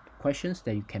questions,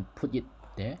 then you can put it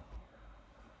there.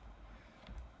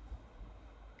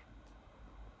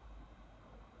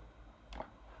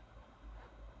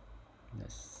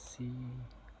 Let's see.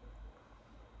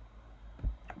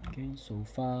 Okay, so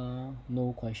far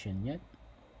no question yet.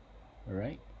 All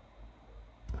right.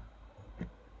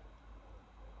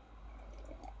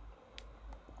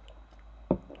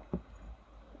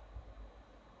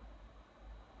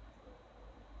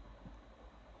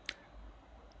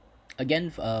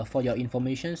 Again, for your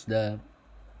informations,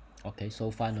 so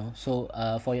far no. So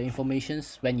for your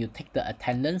informations, when you take the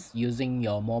attendance using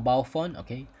your mobile phone,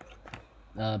 okay,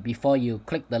 before you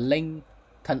click the link,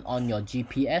 turn on your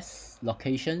GPS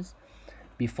locations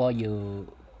before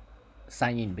you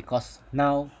sign in, because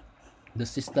now the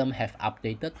system have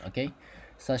updated, okay,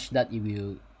 such that it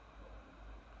will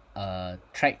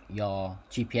track your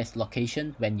GPS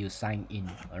location when you sign in.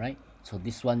 All right, so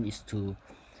this one is to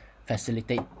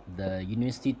facilitate the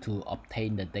university to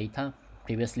obtain the data.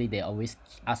 Previously they always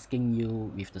asking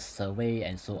you with the survey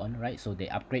and so on, right? So they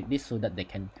upgrade this so that they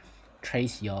can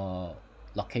trace your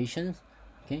locations,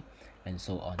 okay, and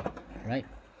so on, right?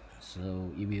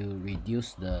 So it will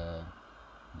reduce the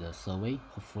survey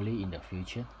hopefully in the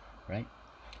future, right?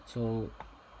 So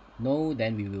no,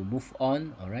 then we will move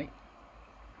on. All right.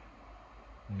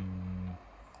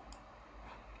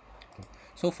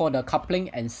 So for the coupling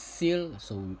and seal,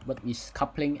 so what is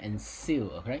coupling and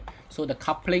seal? Okay, so the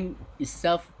coupling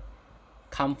itself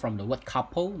come from the word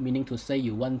couple, meaning to say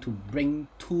you want to bring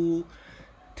two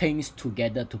things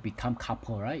together to become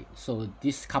couple, right? So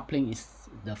this coupling is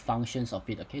the functions of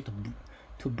it, okay,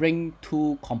 to bring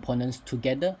two components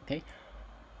together, okay,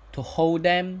 to hold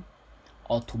them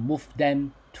or to move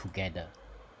them together,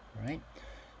 right?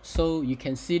 So you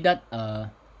can see that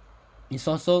it's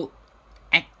also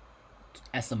act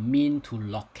as a mean to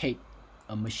locate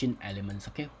a machine elements,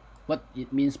 okay. What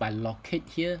it means by locate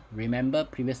here, remember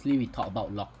previously we talked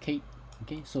about locate,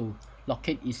 okay. So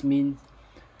locate is means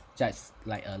just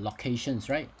like locations,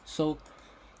 right? So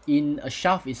in a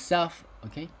shaft itself,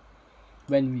 okay,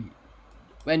 when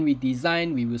we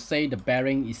design, we will say the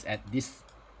bearing is at this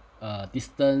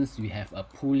distance, we have a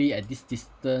pulley at this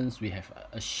distance, we have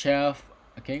a shaft,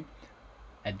 okay,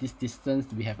 at this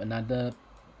distance, we have another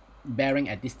bearing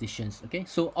at this distance, okay.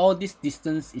 So all this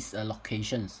distance is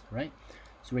locations, right?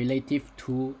 It's relative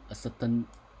to a certain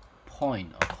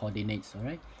point or coordinates, all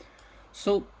right?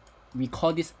 So we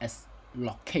call this as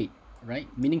locate, right?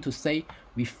 Meaning to say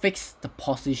we fix the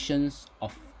positions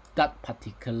of that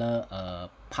particular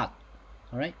part,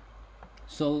 all right?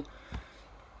 So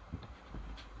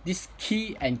this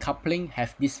key and coupling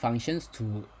have these functions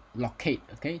to locate,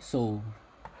 okay. So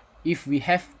if we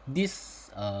have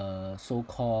this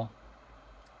so-called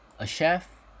a shaft,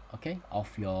 okay,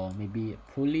 of your maybe a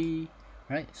pulley,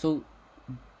 right? So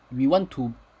we want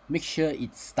to make sure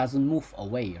it doesn't move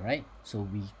away, right? So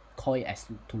we call it as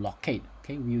to locate,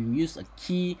 okay. We will use a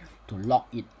key to lock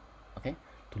it, okay,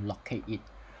 to locate it,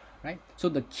 right? So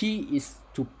the key is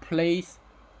to place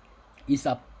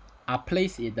are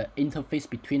placed in the interface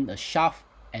between the shaft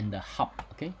and the hub,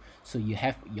 okay. So you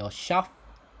have your shaft,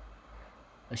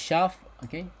 a shaft,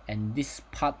 okay, and this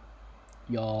part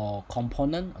your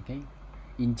component, okay.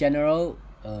 In general,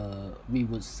 we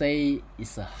would say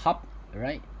it's a hub,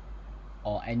 right,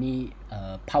 or any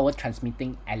power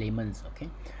transmitting elements, okay,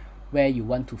 where you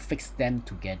want to fix them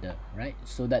together, right,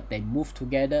 so that they move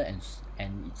together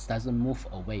and it doesn't move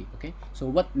away, okay. So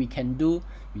what we can do,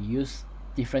 we use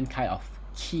different kind of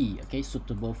key, okay,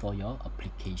 suitable for your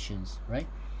applications, right.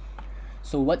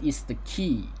 So what is the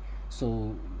key?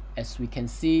 So as we can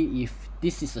see, if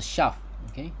this is a shaft,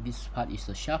 okay, this part is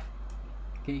a shaft,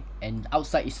 okay, and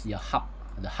outside is your hub.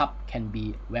 The hub can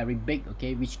be very big,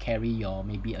 okay, which carry your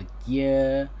maybe a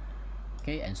gear,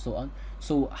 okay, and so on.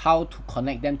 So how to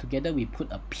connect them together? We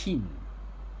put a pin,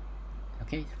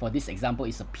 okay. For this example,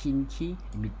 it's a pin key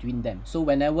in between them. So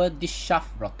whenever this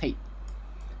shaft rotate,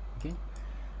 okay,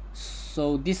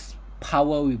 so this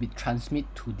power will be transmit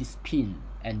to this pin,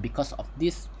 and because of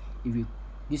this,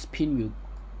 this pin will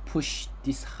push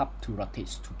this hub to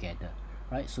rotate together,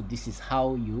 right? So this is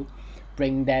how you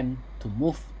bring them to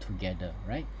move together,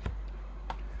 right?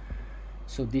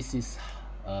 So this is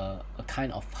a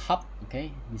kind of hub,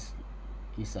 okay. This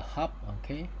is a hub,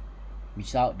 okay,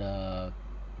 without the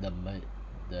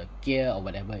gear or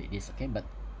whatever it is, okay. But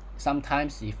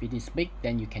sometimes if it is big,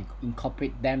 then you can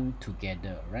incorporate them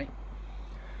together, right?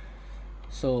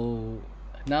 So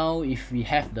now if we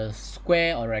have the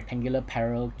square or rectangular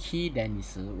parallel key, then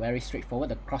it's very straightforward.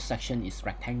 The cross section is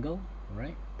rectangle,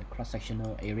 right? The cross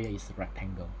sectional area is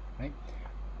rectangle, right?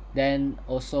 Then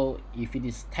also if it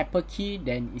is taper key,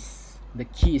 then is the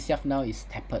key itself now is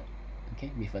tapered,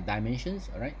 okay, with a dimensions,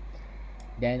 all right.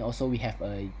 Then also we have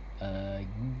a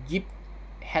gib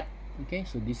head, okay.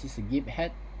 So this is a gib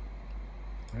head,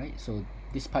 right? So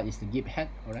this part is the gib head,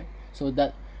 all right. So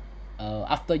that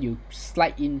after you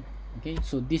slide in, okay,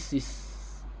 so this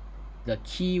is the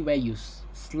key where you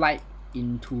slide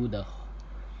into the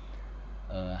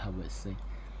how would I say,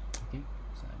 okay.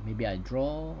 So maybe I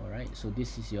draw, all right. So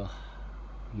this is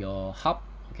your hub,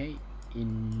 okay.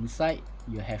 Inside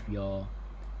you have your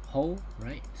hole,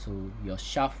 right? So your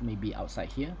shaft may be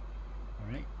outside here,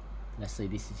 all right. Let's say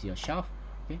this is your shaft,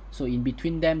 okay. So in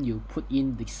between them you put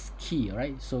in this key, all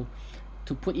right. So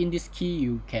to put in this key,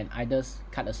 you can either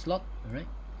cut a slot, all right.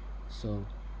 So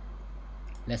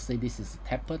let's say this is a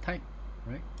taper type,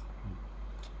 right?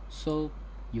 So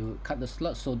you cut the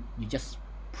slot, so you just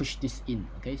push this in,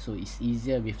 okay. So it's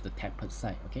easier with the tapered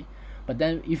side, okay. But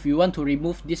then if you want to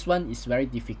remove this one, it's very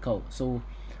difficult. So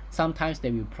sometimes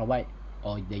they will provide,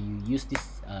 or they you use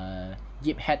this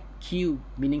gib head key,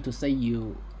 meaning to say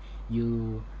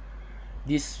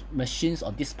these machines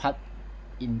or this part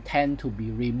intend to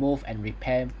be removed and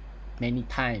repaired many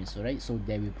times, right? So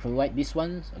they will provide this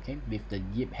ones, okay, with the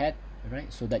gib head,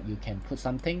 right, so that you can put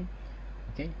something,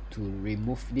 okay, to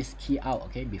remove this key out,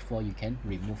 okay, before you can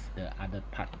remove the other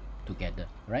part together,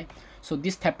 right? So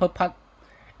this taper part,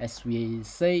 as we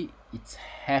say, it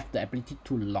have the ability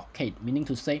to locate, meaning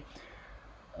to say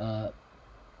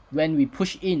when we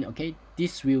push in, okay,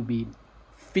 this will be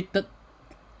fitted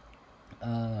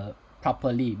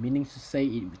properly, meaning to say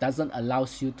it doesn't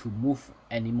allows you to move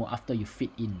anymore after you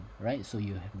fit in, right? So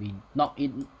you have been knocked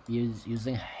in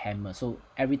using hammer, so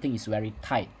everything is very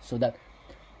tight, so that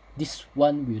this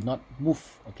one will not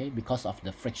move, okay, because of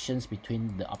the frictions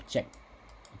between the object,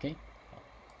 okay,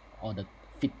 or the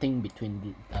fitting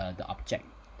between the object,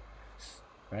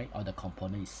 right, or the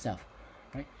component itself,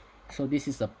 right? So this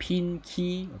is a pin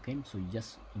key, okay, so you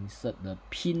just insert the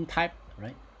pin type,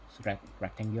 right? So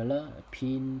rectangular, a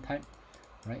pin type,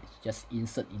 right? Just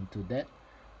insert into that,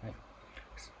 right?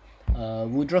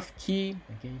 Woodruff key,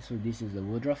 okay, so this is the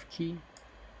Woodruff key,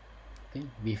 okay,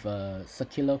 with a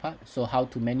circular part. So how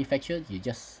to manufacture? You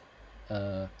just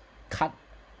cut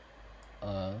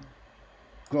a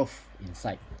groove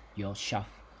inside your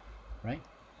shaft, right?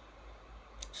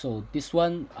 So this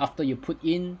one, after you put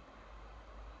in,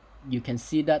 you can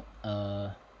see that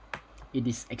it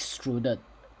is extruded,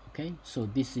 okay. So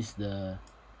this is the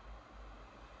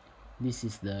how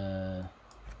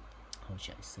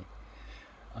should I say,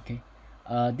 okay,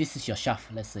 this is your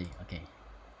shaft, let's say, okay,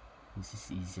 this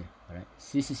is easier, all right.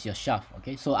 So this is your shaft,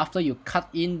 okay. So after you cut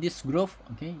in this groove,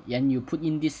 okay, and you put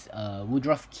in this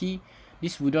Woodruff key,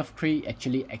 this Woodruff key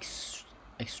actually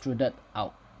extruded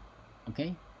out,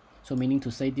 okay. So meaning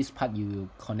to say this part you will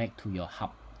connect to your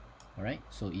hub, all right.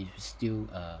 So it still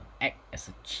act as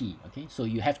a key, okay. So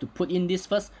you have to put in this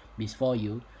first before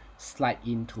you slide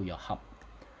into your hub,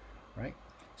 right?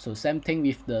 So same thing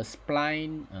with the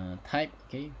spline type,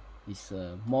 okay. It's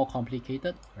more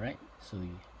complicated, right? So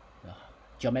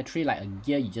geometry like a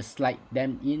gear, you just slide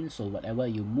them in, so whatever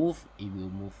you move, it will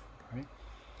move, right?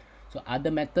 So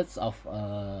other methods of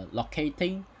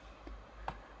locating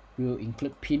will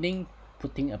include pinning,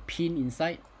 putting a pin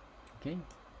inside, okay.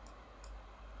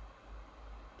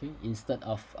 Okay, instead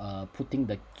of putting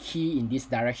the key in these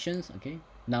directions, okay,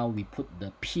 now we put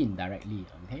the pin directly,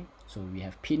 okay. So we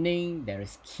have pinning, there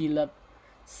is keyless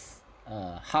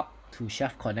hub to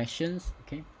shaft connections,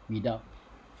 okay, without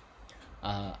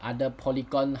other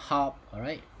polygon hub, all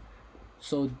right.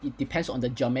 So it depends on the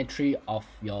geometry of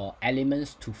your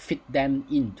elements to fit them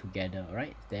in together,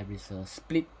 right? There is a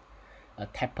split, a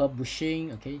taper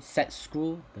bushing, okay, set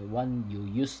screw, the one you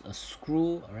use a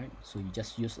screw, all right. So you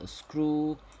just use a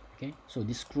screw, okay. So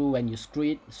this screw, when you screw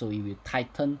it, so it will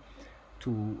tighten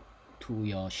to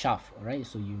your shaft, all right.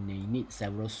 So you may need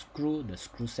several screw, the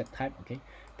screw set type, okay.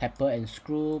 Taper and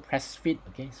screw, press fit,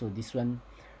 okay. So this one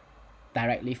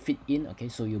directly fit in, okay.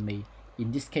 So you may,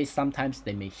 in this case, sometimes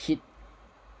they may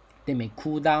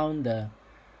cool down the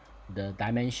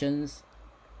dimensions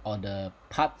or the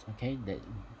parts, okay, that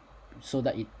so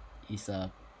that it is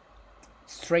a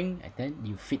string, and then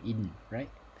you fit in, right?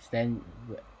 Then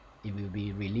it will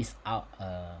be released out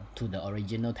to the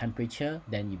original temperature,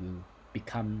 then it will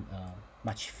become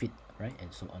much fit, right,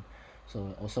 and so on.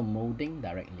 So also molding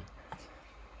directly.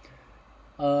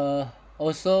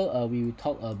 Also we will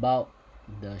talk about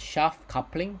the shaft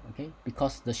coupling, okay,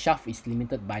 because the shaft is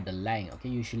limited by the length, okay,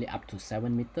 usually up to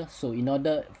 7 meters. So in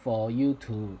order for you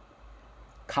to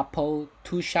couple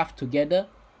two shafts together,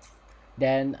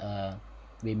 then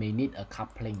we may need a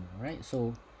coupling, right?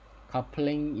 So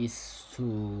coupling is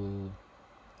to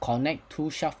connect two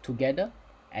shafts together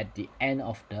at the end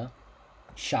of the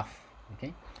shaft,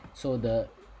 okay. So the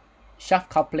shaft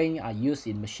coupling are used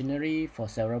in machinery for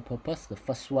several purposes. The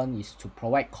first one is to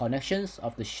provide connections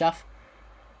of the shaft,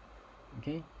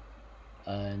 okay,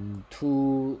 and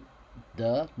to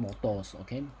the motors,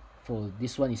 okay. So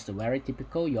this one is very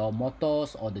typical. Your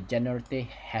motors or the generator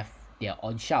have their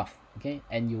own shaft, okay,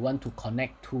 and you want to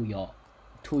connect to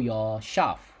your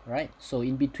shaft, right? So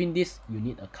in between this you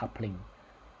need a coupling,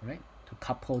 right, to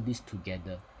couple this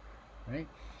together, right?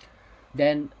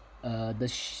 Then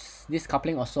this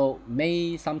coupling also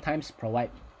may sometimes provide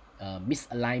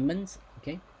misalignments,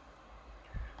 okay,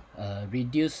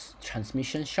 reduce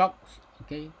transmission shocks,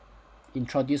 okay,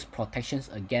 introduce protections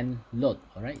against load,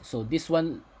 all right. So this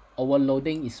one,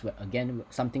 overloading, is again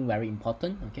something very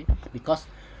important, okay, because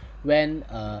when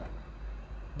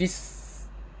this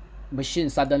machine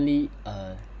suddenly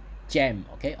jam,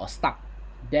 okay, or stuck,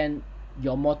 then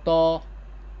your motor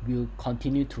will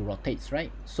continue to rotate,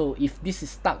 right? So if this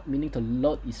is stuck, meaning the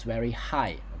load is very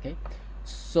high, okay.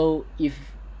 So if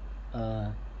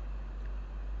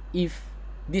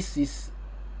this is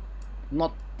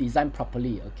not designed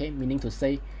properly, okay, meaning to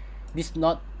say this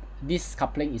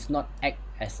coupling is not act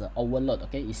as an overload,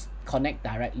 okay, it's connect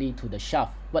directly to the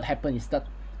shaft. What happens is that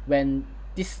when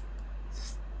this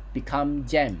become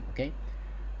jam, okay,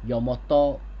 your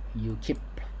motor, you keep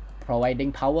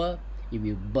providing power, it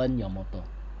will burn your motor,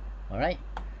 all right.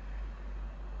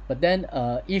 But then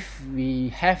if we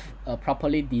have a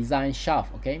properly designed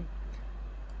shaft, okay,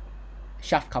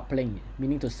 shaft coupling,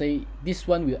 meaning to say this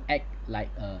one will act like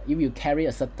if you carry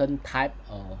a certain type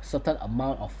or certain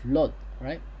amount of load,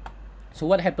 right? So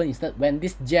what happens is that when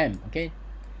this jam, okay,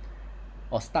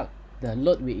 or stuck, the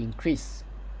load will increase.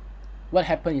 What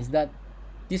happens is that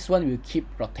this one will keep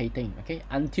rotating, okay,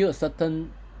 until a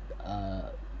certain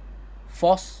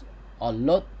force or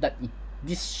load that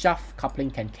this shaft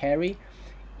coupling can carry,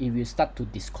 it will start to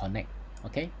disconnect,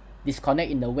 okay?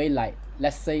 Disconnect in the way like,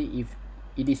 let's say if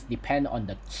it is depend on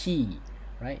the key,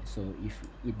 right? So if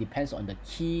it depends on the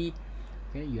key,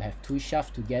 okay, you have two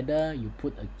shafts together, you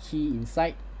put a key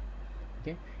inside,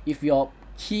 okay? If your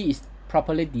key is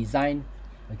properly designed,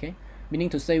 okay, meaning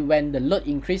to say when the load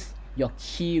increase, your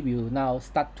key will now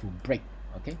start to break,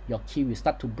 okay? Your key will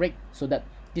start to break, so that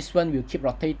this one will keep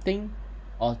rotating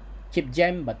or keep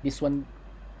jam, but this one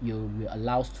you will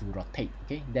allow to rotate,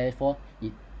 okay? Therefore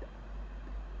it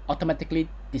automatically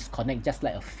disconnect just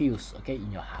like a fuse, okay,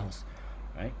 in your house,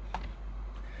 right?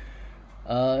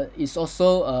 It's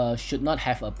also should not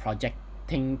have a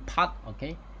projecting part,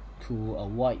 okay, to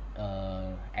avoid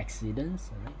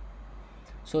accidents, right?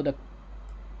 So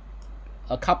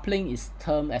a coupling is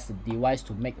termed as a device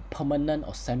to make permanent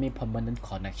or semi-permanent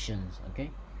connections,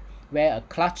 okay, where a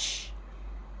clutch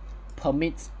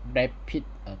permits rapid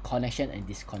connection and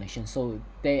disconnection. So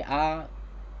there are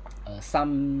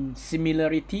some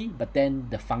similarity, but then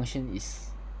the function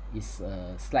is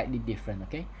slightly different,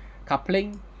 okay?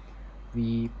 Coupling,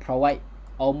 we provide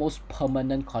almost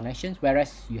permanent connections,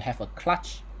 whereas you have a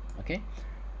clutch, okay,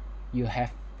 you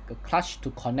have a clutch to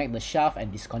connect the shaft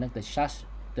and disconnect the shaft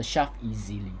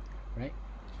easily, right?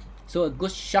 So a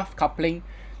good shaft coupling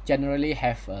generally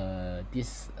have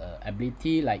this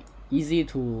ability, like easy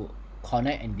to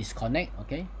connect and disconnect,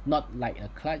 okay, not like a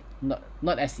clutch,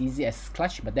 not as easy as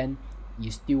clutch, but then you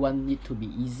still want it to be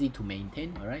easy to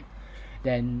maintain, all right?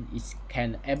 Then it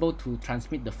can able to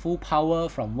transmit the full power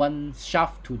from one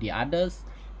shaft to the others,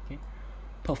 okay,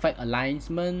 perfect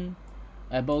alignment,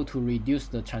 able to reduce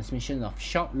the transmission of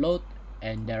short load,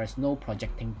 and there is no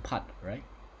projecting part, right?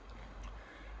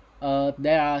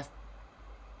 There are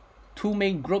two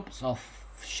main groups of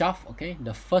shaft, okay.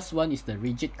 The first one is the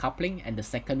rigid coupling, and the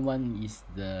second one is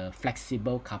the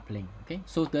flexible coupling, okay.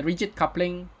 So the rigid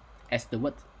coupling, as the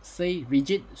word say,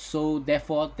 rigid, so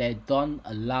therefore they don't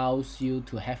allows you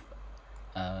to have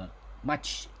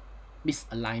much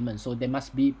misalignment, so they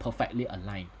must be perfectly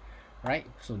aligned, right?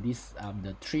 So these are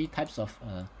the three types of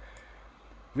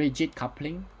rigid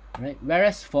coupling, right?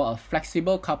 Whereas for a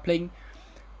flexible coupling,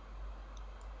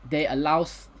 they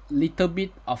allows little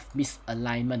bit of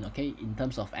misalignment, okay, in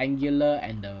terms of angular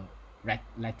and the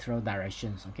lateral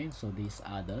directions, okay. So these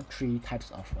are the three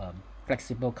types of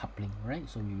flexible coupling, right?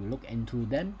 So we will look into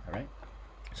them, all right?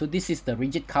 So this is the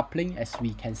rigid coupling. As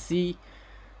we can see,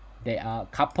 they are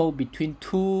coupled between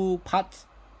two parts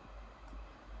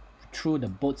through the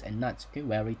bolts and nuts, okay,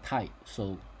 very tight,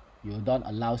 so you don't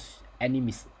allow any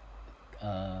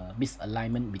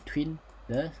misalignment between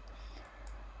the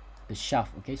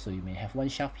shaft, okay. So you may have one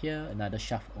shaft here, another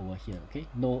shaft over here, okay,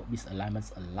 no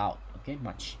misalignments allowed, okay,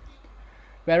 much.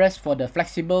 Whereas for the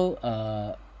flexible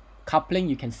coupling,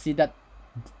 you can see that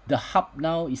the hub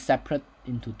now is separate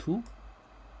into two,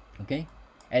 okay,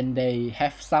 and they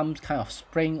have some kind of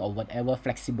spring or whatever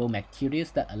flexible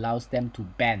materials that allows them to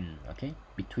bend, okay,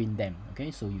 between them,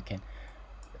 okay. So you can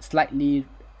slightly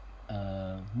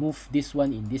move this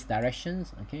one in these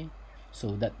directions, okay,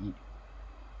 so that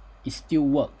it still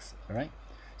works, all right?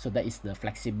 So that is the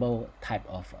flexible type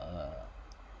of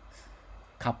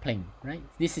coupling, right?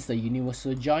 This is the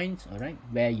universal joint, all right,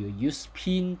 where you use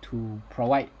pin to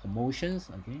provide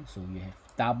motions, okay. So you have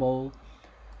double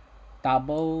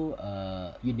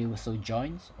universal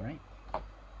joints, all right.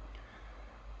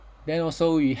 Then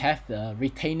also you have the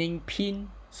retaining pin.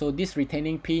 So this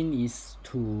retaining pin is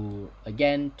to,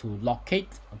 again, to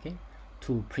locate, okay,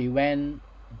 to prevent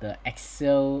the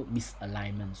axial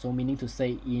misalignment. So meaning to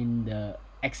say, in the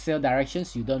axial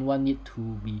directions, you don't want it to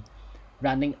be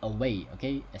running away,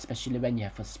 okay, especially when you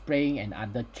have a spring and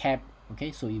other cap,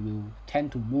 okay, so it will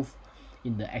tend to move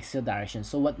in the axial direction.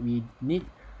 So what we need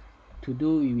to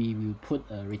do, we will put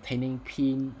a retaining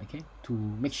pin, okay, to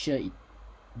make sure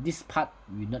this part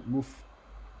will not move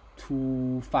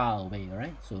too far away, all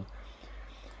right. So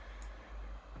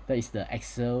that is the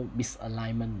axial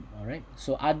misalignment, all right.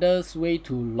 So others way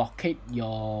to locate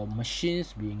your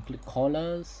machines, we include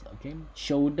collars, okay,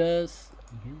 shoulders,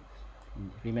 okay.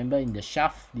 Remember, in the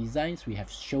shaft designs we have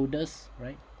shoulders,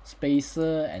 right,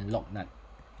 spacer and lock nut,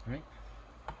 right.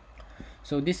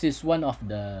 So this is one of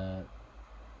the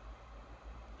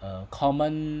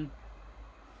common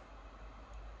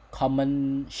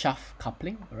shaft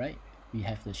coupling, right, we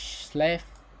have the slave,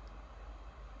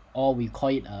 or we call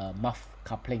it a muff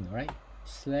coupling, right?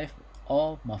 Slave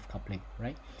or muff coupling,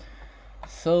 right?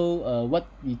 So what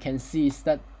we can see is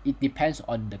that it depends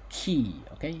on the key.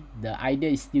 Okay, the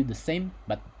idea is still the same,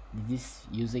 but this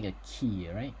using a key,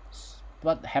 right?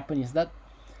 What happens is that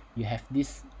you have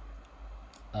this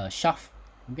shaft,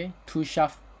 okay, two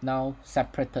shaft now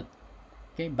separated,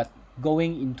 okay, but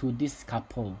going into this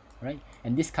couple, right?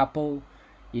 And this couple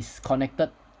is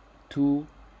connected to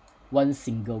one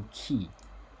single key,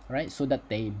 right? So that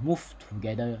they move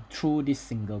together through this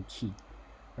single key,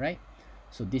 right?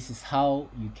 So this is how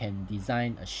you can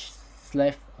design a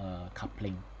slave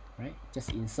coupling, right?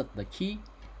 Just insert the key,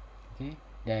 okay,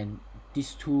 then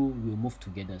these two will move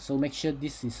together. So make sure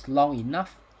this is long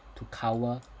enough to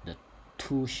cover the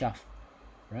two shaft,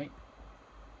 right?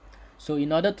 So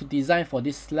in order to design for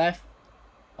this slave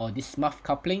or this muff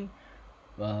coupling,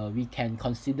 we can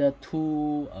consider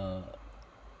two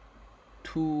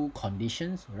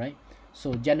conditions, right?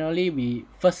 So generally we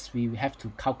have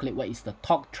to calculate what is the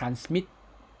torque transmit,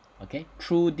 okay,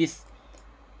 through this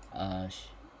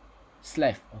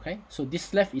slave. Okay, so this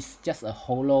slave is just a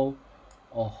hollow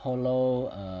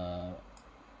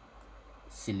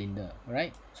cylinder,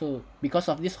 right? So because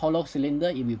of this hollow cylinder,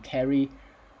 it will carry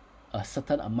a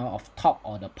certain amount of torque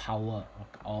or the power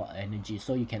or energy.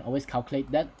 So you can always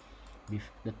calculate that with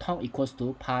the torque equals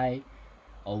to pi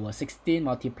over 16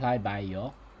 multiplied by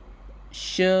your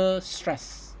shear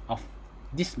stress of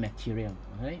this material.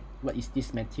 Okay, what is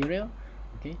this material?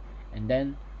 Okay, and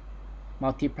then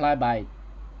multiply by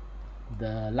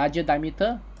the larger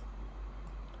diameter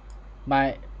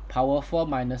by power 4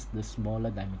 minus the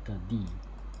smaller diameter d,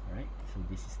 right? So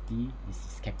this is d, this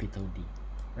is capital D,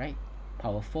 right?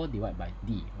 Power 4 divided by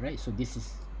d, right? So this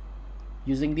is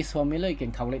using this formula, you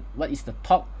can calculate what is the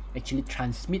torque actually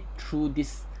transmit through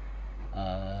this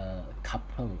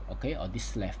couple, okay, or this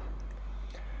slave.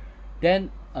 Then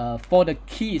for the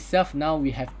key itself, now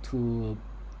we have to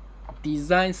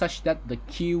design such that the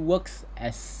key works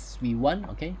as we want,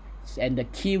 okay, and the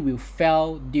key will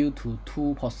fail due to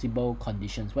two possible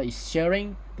conditions. One is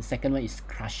shearing, the second one is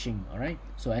crushing. All right,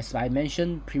 so as I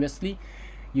mentioned previously,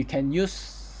 you can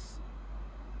use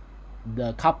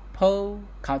the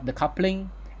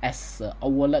coupling as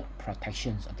overload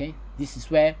protections. Okay, this is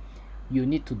where you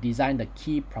need to design the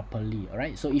key properly. All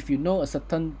right, so if you know a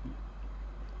certain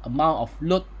amount of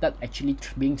load that actually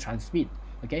being transmit,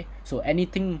 okay, so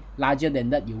anything larger than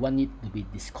that, you want it to be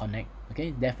disconnect.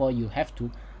 Okay, therefore you have to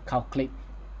calculate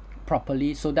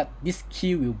properly so that this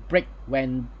key will break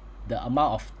when the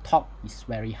amount of torque is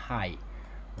very high,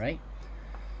 right?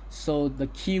 So the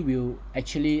key will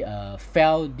actually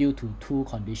fail due to two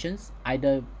conditions,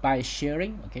 either by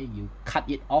shearing, okay, you cut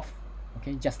it off,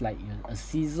 okay, just like a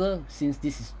scissor, since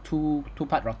this is two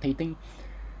part rotating,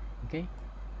 okay,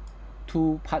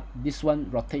 two part, this one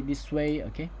rotate this way,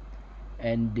 okay,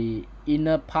 and the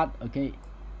inner part, okay,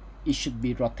 it should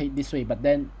be rotate this way, but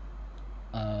then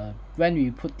when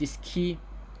we put this key,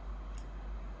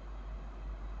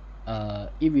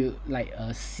 it will like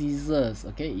scissors,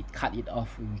 okay, it cut it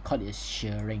off, we call it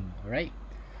shearing, right?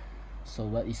 So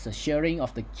what is the shearing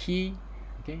of the key?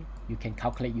 Okay, you can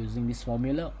calculate using this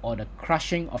formula. Or the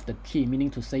crushing of the key,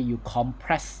 meaning to say you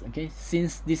compress, okay,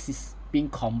 since this is being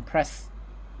compressed,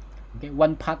 okay,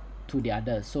 one part to the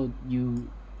other, so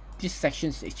this section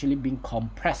is actually being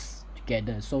compressed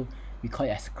together, so we call it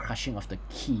as crushing of the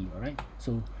key. All right,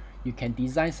 so you can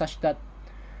design such that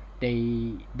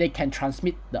they can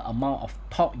transmit the amount of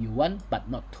torque you want, but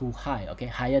not too high. Okay,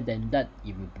 higher than that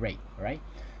it will break. Right,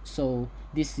 so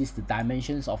this is the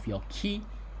dimensions of your key.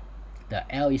 The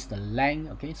L is the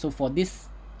length. Okay, so for this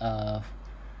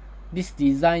this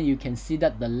design, you can see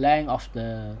that the length of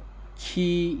the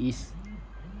key is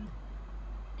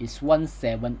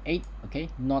 178, okay,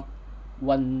 not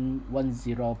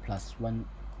 110 plus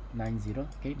 190,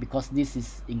 okay, because this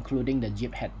is including the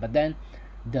jib head, but then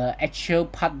the actual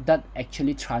part that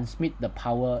actually transmit the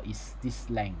power is this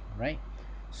length, right?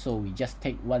 So we just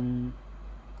take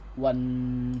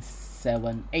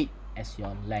 178 as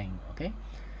your length. Okay,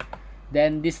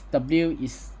 then this W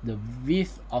is the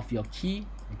width of your key.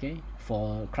 Okay,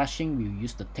 for crushing we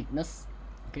use the thickness,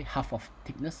 okay, half of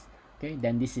thickness. Okay,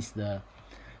 then this is the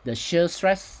shear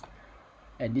stress,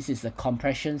 and this is the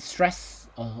compression stress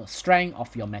or strength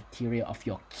of your material, of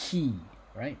your key,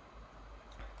 right,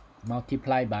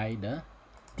 multiplied by the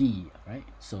D, right?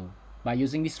 So by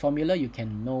using this formula, you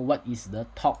can know what is the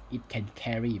torque it can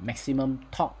carry, maximum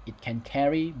torque it can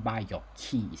carry by your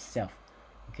key itself.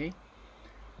 Okay,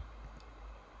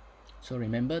 so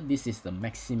remember, this is the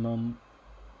maximum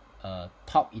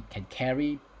torque it can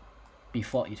carry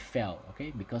before it fell,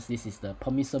 okay, because this is the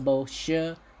permissible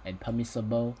shear and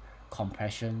permissible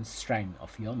compression strength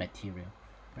of your material,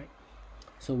 right?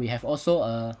 So we have also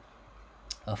a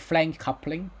flange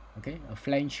coupling, okay, a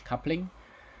flange coupling,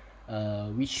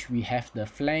 which we have the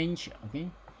flange, okay,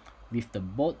 with the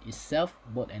bolt itself,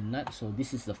 bolt and nut. So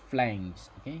this is the flange,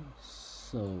 okay.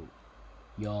 So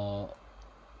you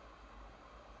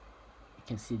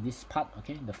can see this part,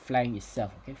 okay, the flange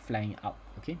itself, okay, flange out,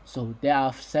 okay. So there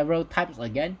are several types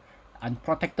again.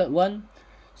 Unprotected one,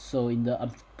 so in the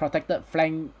unprotected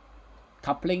flange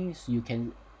couplings, you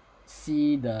can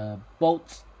see the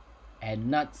bolts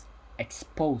and nuts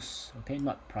exposed, okay,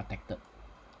 not protected,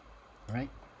 right?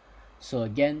 So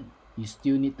again, you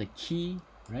still need the key,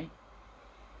 right?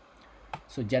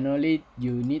 So generally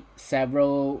you need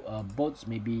several bolts,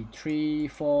 maybe 3,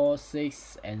 4,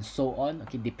 6 and so on,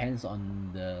 okay, depends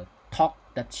on the torque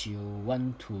that you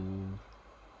want to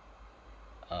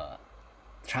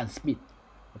transmit,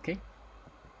 okay.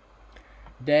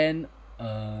 Then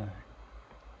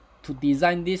to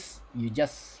design this, you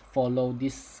just follow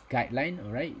this guideline,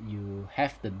 all right. You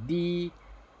have the D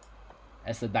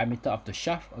as the diameter of the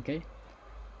shaft, okay.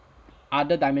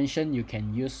 Other dimension you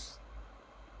can use,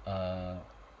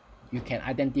 you can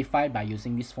identify by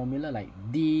using this formula, like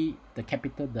D, the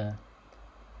capital, the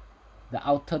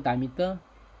outer diameter,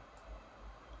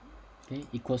 okay,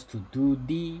 equals to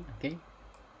 2D, okay.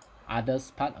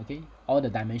 Others part, okay, all the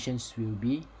dimensions will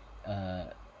be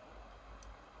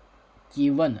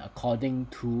given according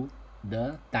to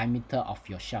the diameter of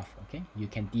your shaft, okay. You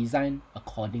can design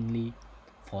accordingly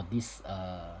for this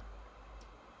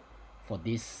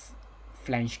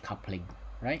flange coupling,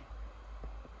 right?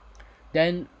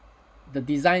 Then the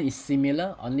design is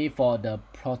similar, only for the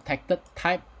protected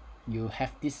type you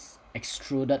have this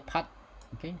extruded part,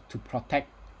 okay, to protect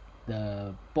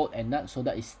the bolt and nut so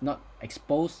that it's not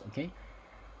exposed, okay.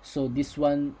 So this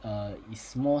one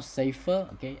is more safer,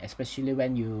 okay, especially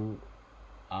when you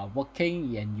are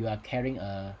working and you are carrying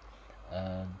a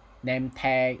name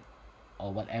tag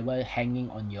or whatever hanging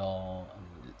on your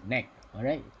neck, all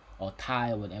right, or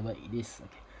tie or whatever it is,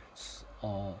 okay.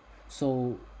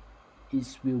 So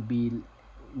it will be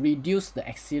reduce the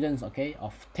accidents, okay,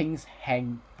 of things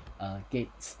get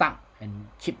stuck and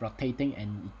keep rotating,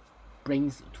 and it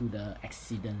brings to the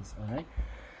accidents, all right.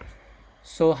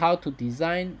 So how to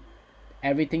design?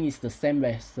 Everything is the same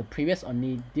as the previous,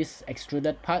 only this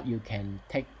extruded part you can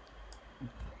take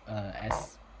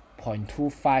as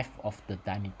 0.25 of the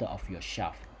diameter of your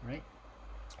shaft, right?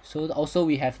 So also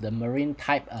we have the marine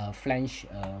type flange,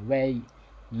 where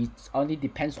it only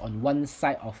depends on one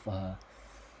side of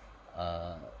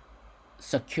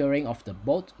securing of the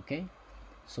bolt, okay,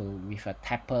 so with a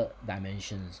taper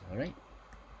dimensions, all right.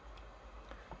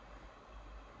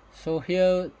 So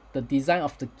here the design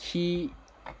of the key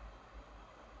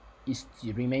is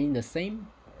to remain the same,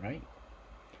 right?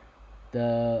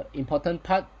 The important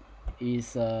part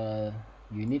is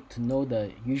you need to know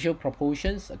the usual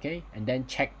proportions, okay, and then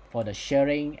check for the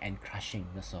shearing and crushing,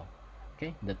 that's all,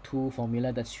 okay. The two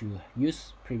formula that you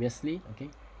used previously, okay,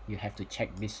 you have to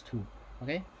check these two,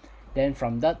 okay. Then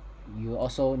from that you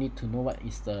also need to know what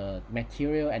is the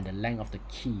material and the length of the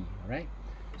key, right?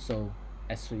 So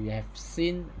as we have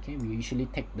seen, okay, we usually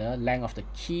take the length of the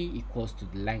key equals to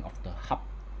the length of the hub,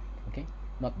 okay,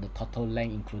 not the total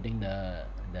length including the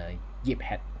gib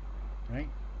head, right?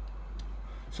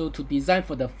 So to design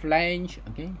for the flange,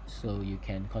 okay, so you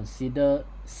can consider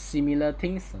similar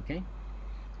things, okay,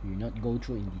 we will not go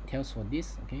through in details for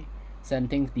this, okay. Same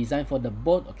thing, design for the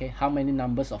bolt, okay, how many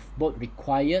numbers of bolt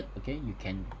required, okay, you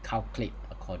can calculate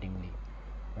accordingly,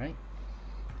 right?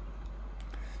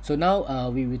 So now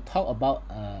we will talk about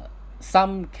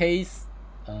some case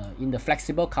in the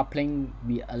flexible coupling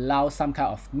we allow some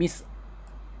kind of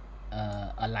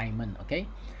alignment, okay,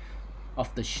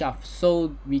 of the shaft.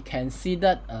 So we can see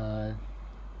that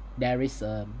there is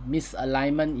a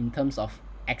misalignment in terms of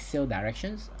axial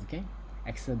directions, okay,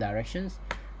 axial directions.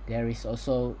 There is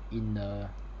also in the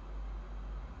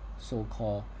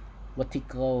so-called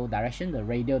vertical direction, the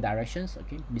radial directions,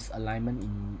 okay, misalignment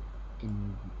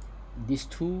in these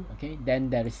two, okay.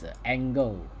 Then there is an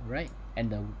angle, right,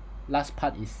 and the last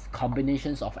part is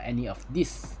combinations of any of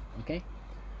this, okay.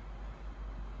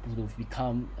 It will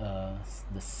become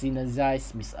the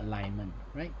synergized misalignment,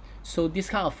 right? So this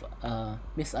kind of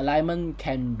misalignment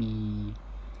can be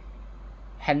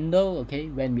handled, okay,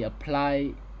 when we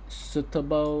apply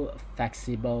suitable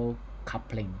flexible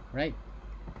coupling, right?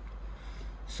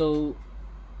 So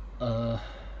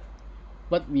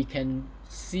what we can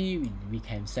see, we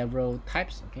can several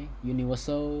types, okay.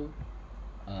 Universal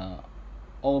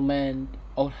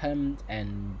Oldham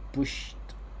and bush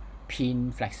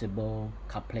pin flexible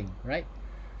coupling, right?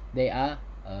 They are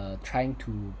trying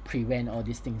to prevent all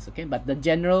these things, okay? But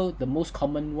the most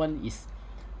common one is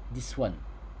this one,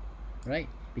 right?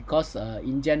 Because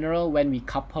in general, when we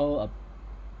couple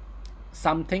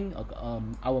something,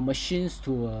 our machines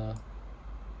to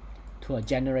a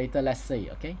generator, let's say,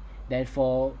 okay,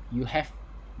 therefore you have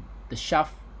the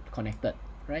shaft connected,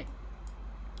 right?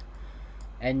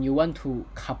 And you want to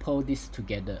couple this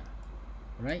together,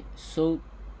 right? So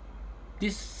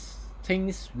these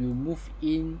things will move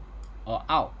in or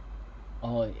out,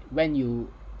 or when you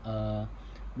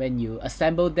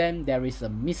assemble them, there is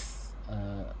a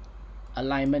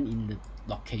alignment in the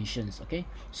locations, okay?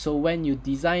 So when you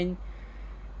design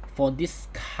for this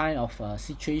kind of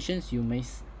situations,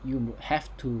 you have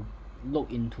to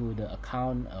look into the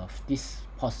account of this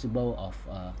possible of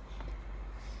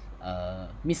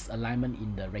misalignment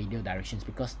in the radial directions,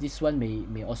 because this one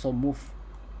may also move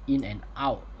in and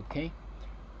out, okay,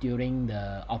 during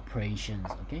the operations,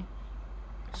 okay?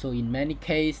 So in many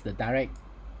cases, the direct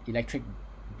electric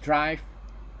drive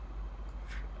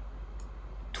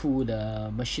to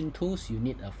the machine tools, you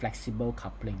need a flexible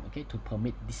coupling, okay, to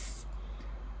permit this,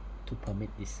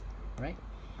 right?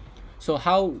 So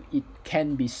how it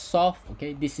can be solved,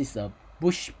 okay? This is a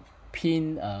bush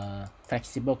pin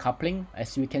flexible coupling.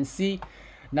 As you can see,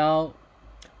 now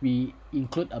we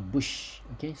include a bush,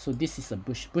 okay? So this is a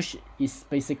bush. Bush is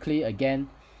basically, again,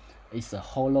 is a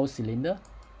hollow cylinder,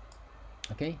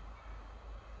 okay?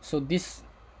 So this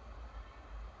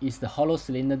is the hollow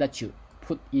cylinder that you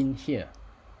put in here,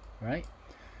 right?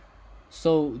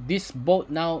 So this bolt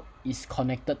now is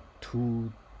connected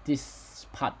to this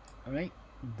part, right?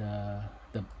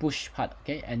 The bush part,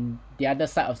 okay, and the other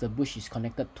side of the bush is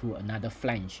connected to another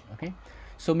flange, okay?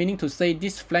 So meaning to say,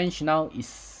 this flange now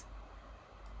is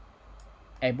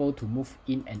able to move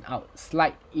in and out,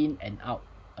 slide in and out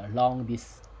along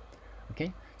this,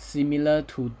 okay, similar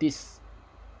to this,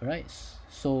 right?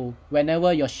 So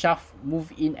whenever your shaft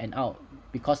move in and out,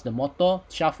 because the motor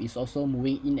shaft is also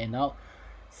moving in and out,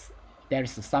 there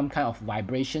is some kind of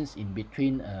vibrations in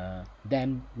between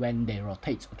them when they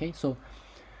rotate, okay? So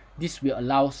this will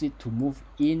allows it to move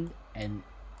in and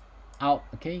out,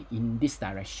 okay, in these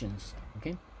directions,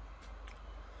 okay?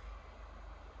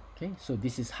 Okay, so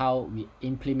this is how we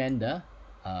implement the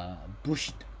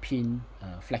bushed pin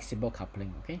flexible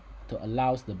coupling, okay, to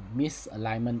allows the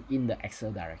misalignment in the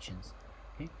axial directions,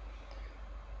 okay?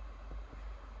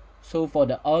 So for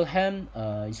the Oldham,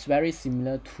 it's very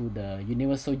similar to the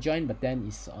universal joint, but then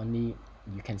it's only,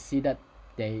 you can see that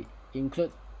they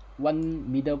include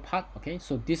one middle part, okay?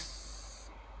 So this,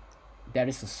 there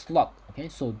is a slot, okay?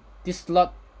 So this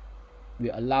slot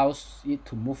will allows it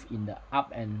to move in the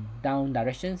up and down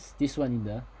directions, this one in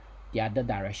the other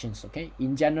directions, okay?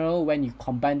 In general, when you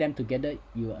combine them together,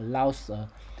 you allows a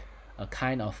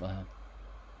kind of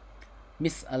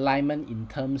misalignment in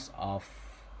terms of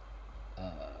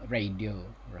radial,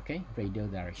 okay, radial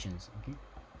directions, okay,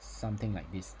 something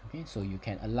like this, okay? So you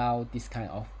can allow this kind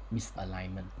of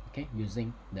misalignment, okay,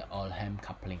 using the Oldham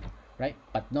coupling, right?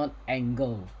 But not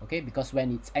angle, okay, because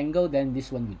when it's angle, then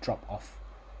this one will drop off,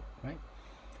 right?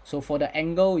 So for the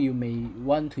angle, you may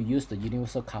want to use the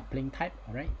universal coupling type,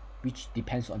 all right, which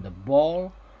depends on the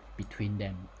ball between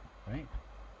them, right?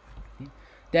 Okay.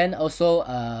 Then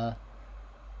also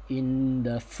in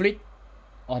the fluid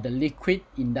or the liquid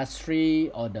industry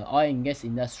or the oil and gas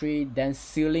industry, then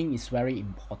sealing is very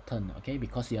important, okay,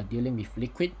 because you are dealing with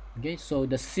liquid, okay? So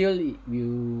the seal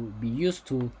will be used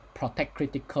to protect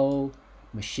critical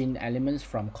machine elements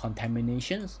from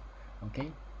contaminations,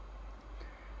 okay?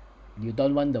 You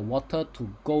don't want the water to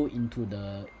go into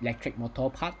the electric motor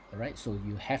part, right? So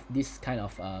you have this kind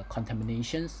of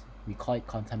contaminations, we call it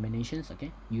contaminations,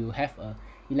 okay? You have a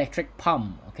electric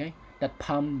pump, okay? That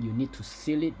pump, you need to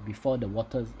seal it before the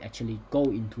water actually go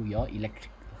into your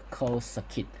electrical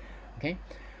circuit, okay,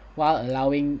 while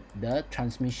allowing the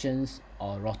transmissions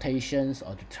or rotations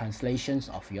or the translations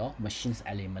of your machine's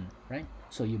element, right?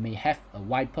 So you may have a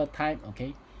wiper type,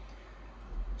 okay,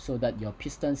 so that your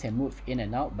pistons can move in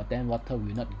and out, but then water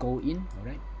will not go in, all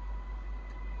right?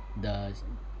 The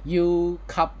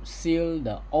U-cup seal,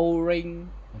 the O-ring,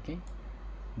 okay,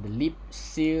 the lip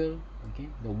seal, okay,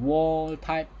 the wall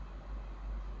type,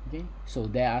 okay? So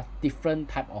there are different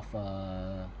type of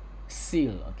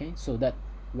seal, okay, so that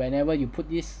whenever you put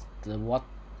this, the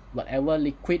whatever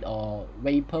liquid or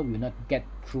vapor will not get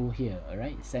through here, all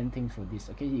right? Same thing for this,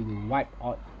 okay? You will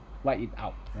wipe it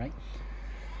out, right?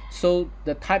 So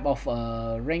the type of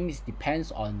rings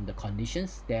depends on the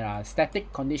conditions. There are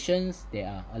static conditions, there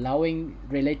are allowing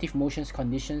relative motions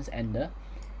conditions, and the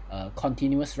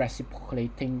continuous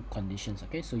reciprocating conditions.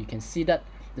 Okay, so you can see that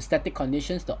the static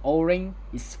conditions, the o-ring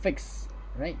is fixed,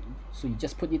 right? So you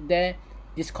just put it there,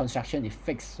 this construction is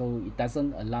fixed, so it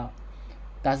doesn't allow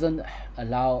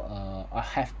or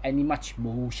have any much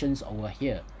motions over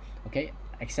here, okay,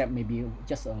 except maybe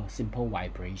just a simple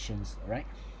vibrations, right?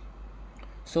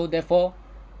 So therefore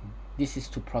this is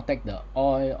to protect the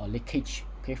oil or leakage,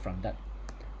 okay, from that.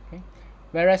 Okay,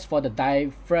 whereas for the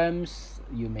diaphragms,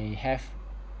 you may have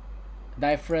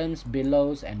diaphragms,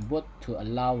 bellows and wood to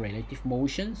allow relative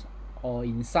motions, or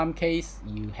in some case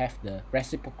you have the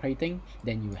reciprocating,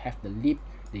 then you have the lip,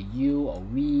 the U or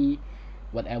V,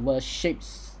 whatever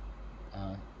shapes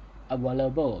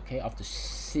available, okay, of the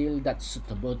seal that's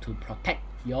suitable to protect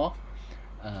your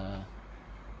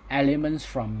elements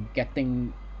from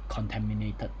getting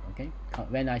contaminated. Okay,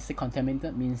 when I say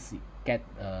contaminated, means get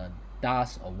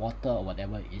dust or water or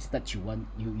whatever it is that you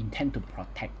intend to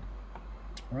protect.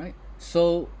 Right,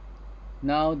 so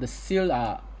now the seal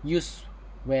are used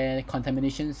where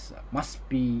contaminations must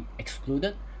be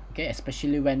excluded, okay,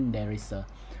 especially when there is a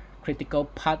critical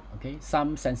part, okay,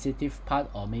 some sensitive part,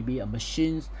 or maybe a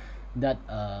machines that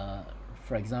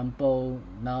for example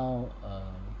now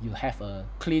you have a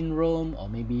clean room, or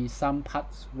maybe some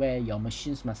parts where your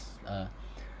machines must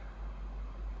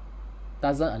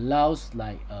doesn't allows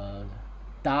like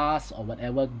dust or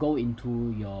whatever go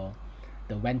into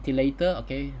the ventilator.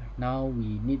 Okay, now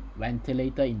we need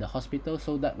ventilator in the hospital,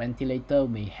 so that ventilator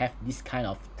may have this kind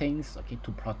of things, okay,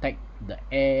 to protect the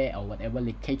air or whatever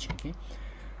leakage. Okay,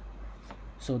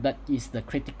 so that is the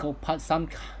critical part. Some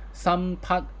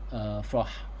part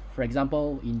for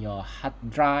example in your hard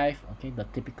drive, okay, the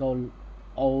typical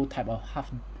old type of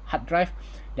hard drive,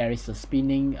 there is a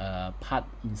spinning part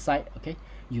inside. Okay,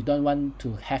 you don't want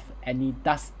to have any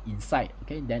dust inside.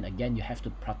 Okay, then again you have to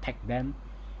protect them,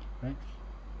 right?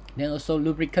 Then also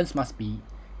lubricants must be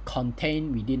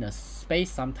contained within a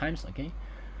space sometimes. Okay,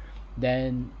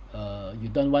 then you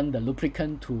don't want the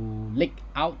lubricant to leak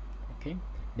out. Okay,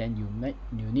 then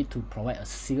you need to provide a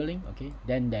sealing. Okay,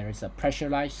 then there is a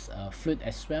pressurized fluid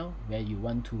as well, where you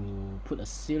want to put a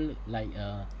seal, like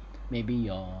maybe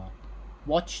your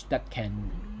watch that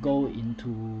can go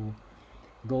into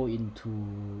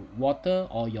water,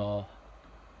 or your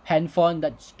handphone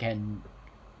that can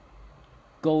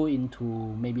go into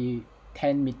maybe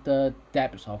 10-meter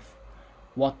depths of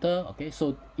water. Okay,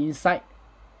 so inside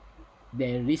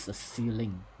there is a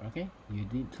sealing. Okay, you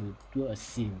need to do a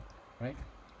seal, right?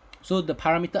 So the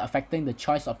parameter affecting the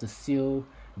choice of the seal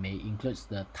may include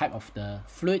the type of the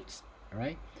fluids,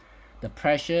 right, the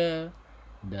pressure,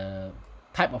 the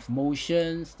type of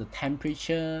motions, the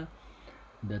temperature,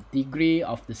 the degree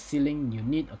of the sealing you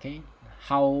need, okay,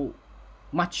 how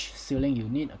much sealing you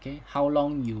need, okay, how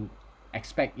long you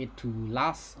expect it to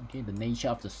last, okay, the nature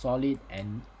of the solid,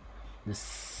 and the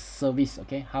service,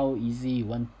 okay, how easy you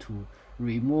want to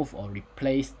remove or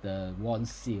replace the worn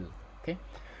seal. Okay,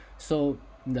 so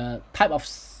the type of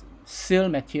seal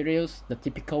materials, the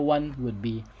typical one would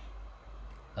be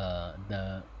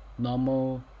the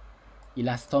normal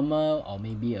elastomer, or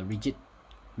maybe a rigid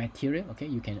material. Okay,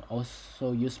 you can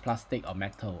also use plastic or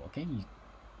metal. Okay,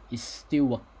 it still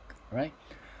work, right?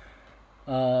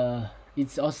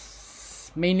 It's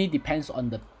also mainly depends on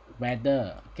the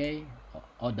weather, okay,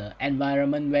 or the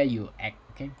environment where you act.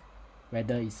 Okay,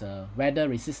 whether it's a weather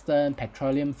resistant,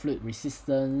 petroleum fluid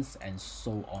resistance, and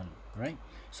so on, right?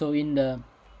 So in the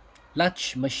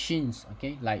large machines,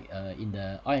 okay, like in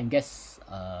the oil and gas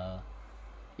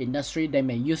industry, they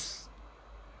may use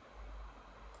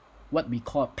what we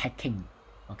call packing.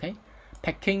 Okay,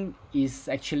 packing is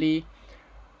actually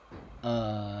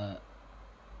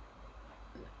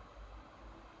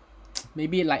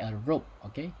maybe like a rope.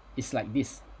 Okay, it's like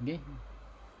this. Okay,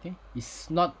 it's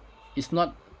not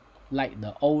like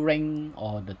the o-ring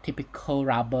or the typical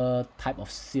rubber type of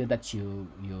seal that you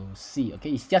see.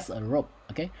 Okay, it's just a rope.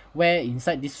 Okay, where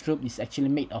inside this rope is actually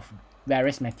made of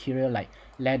various material like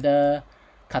leather,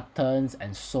 cartons,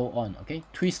 and so on. Okay,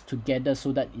 twist together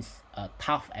so that it's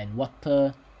tough, and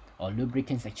water or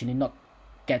lubricants actually not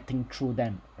getting through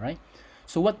them, right?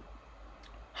 So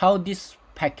how this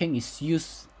packing is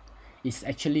used is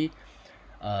actually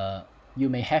you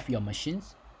may have your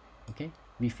machines, okay,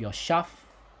 with your shaft.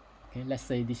 Okay, let's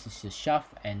say this is your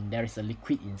shaft and there is a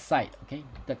liquid inside, okay,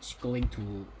 that's going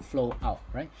to flow out,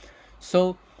 right?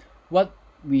 So what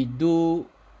we do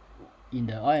in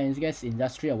the oil and gas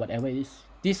industry, or whatever it is,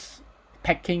 this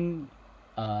packing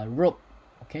rope,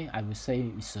 okay, I would say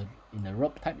it's in a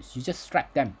rope type, you just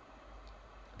strap them,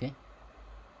 okay,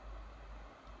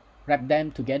 wrap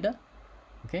them together,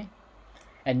 okay,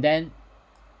 and then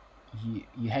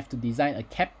you have to design a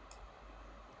cap,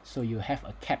 so you have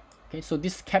a cap. Okay, so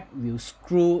this cap will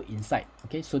screw inside,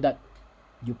 okay, so that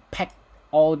you pack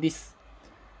all this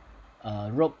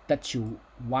rope that you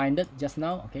winded just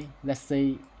now. Okay, let's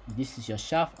say this is your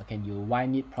shaft. Okay, you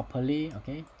wind it properly.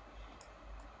 Okay,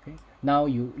 now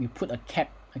you put a cap,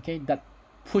 okay, that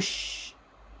push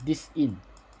this in.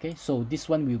 Okay, so this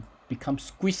one will become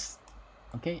squeezed,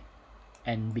 okay,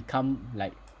 and become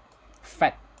like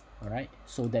fat, all right,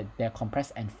 so that they're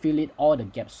compressed and fill it all the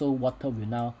gaps, so water will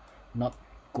now not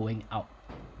going out.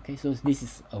 Okay, so this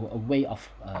is a way of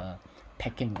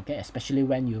packing, okay, especially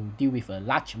when you deal with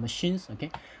large machines.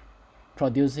 Okay,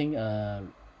 producing a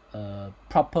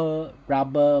proper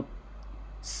rubber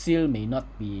seal may not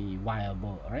be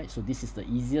viable. All right, so this is the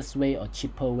easiest way or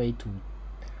cheaper way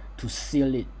to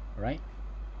seal it. Right,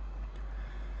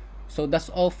 so that's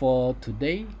all for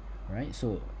today. Right,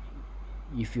 so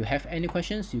if you have any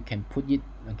questions, you can put it.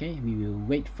 Okay, we will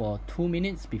wait for 2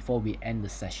 minutes before we end the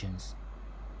sessions.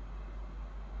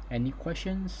 Any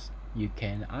questions, you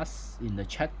can ask in the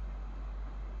chat.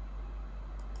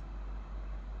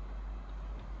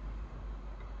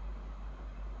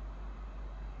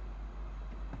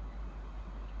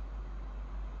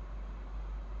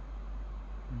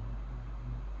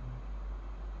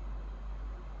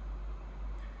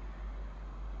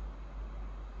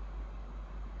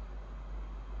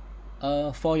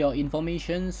 For your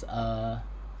informations,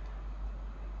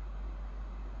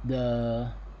 the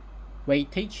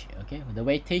weightage, okay, the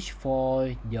weightage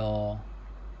for your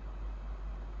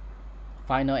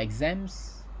final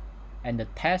exams and the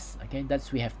tests, okay,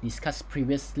 that's we have discussed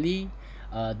previously.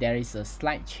 There is a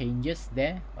slight changes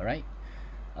there. All right,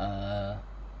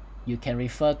 you can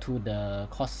refer to the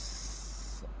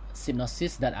course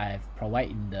synopsis that I have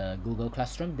provided in the Google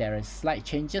Classroom. There is slight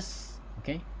changes,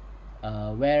 okay,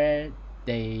 where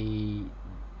the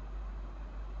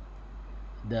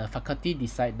faculty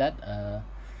decide that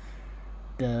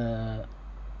the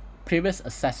previous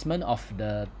assessment of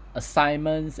the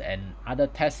assignments and other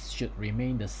tests should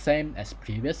remain the same as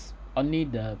previous. Only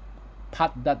the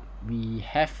part that we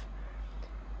have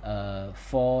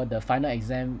for the final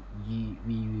exam, we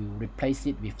will replace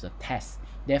it with the test.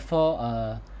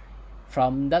 Therefore,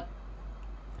 from that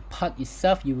part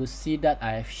itself, you will see that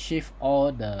I have shift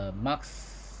all the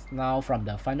marks now from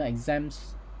the final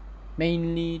exams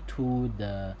mainly to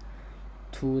the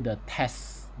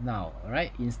test now. All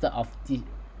right, instead of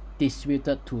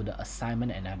distributed to the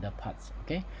assignment and other parts.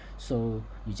 Okay, so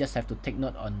you just have to take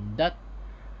note on that.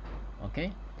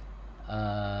 Okay,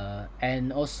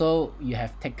 and also you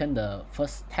have taken the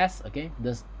first test. Okay,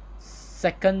 the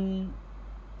second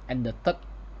and the third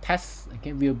test,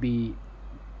 okay, will be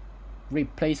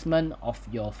replacement of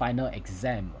your final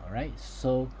exam. All right,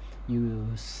 so we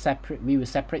will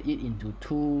separate it into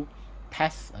 2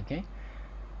 tests. Okay,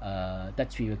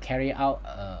 that we will carry out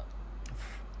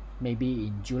maybe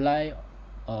in July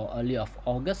or early of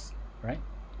August, right?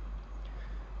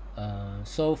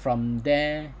 So from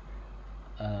there,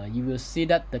 you will see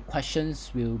that the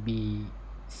questions will be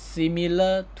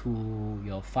similar to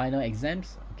your final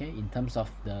exams, okay, in terms of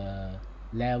the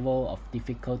level of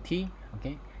difficulty.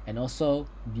 Okay, and also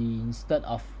instead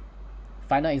of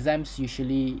final exams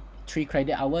usually 3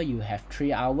 credit hour, you have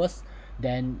 3 hours.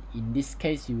 Then in this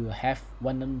case, you will have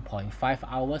 1.5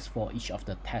 hours for each of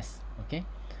the tests. Okay,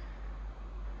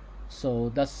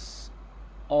 so that's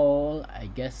all, I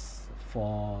guess,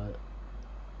 for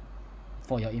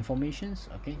your informations.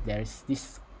 Okay, there is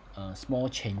this small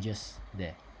changes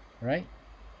there, right?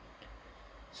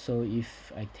 So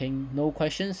if I think no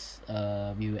questions,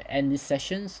 we will end these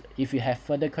sessions. If you have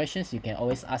further questions, you can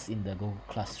always ask in the Google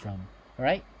Classroom. All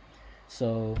right,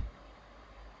 so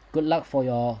good luck for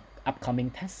your upcoming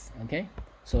tests. Okay,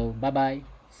 so bye bye,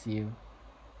 see you.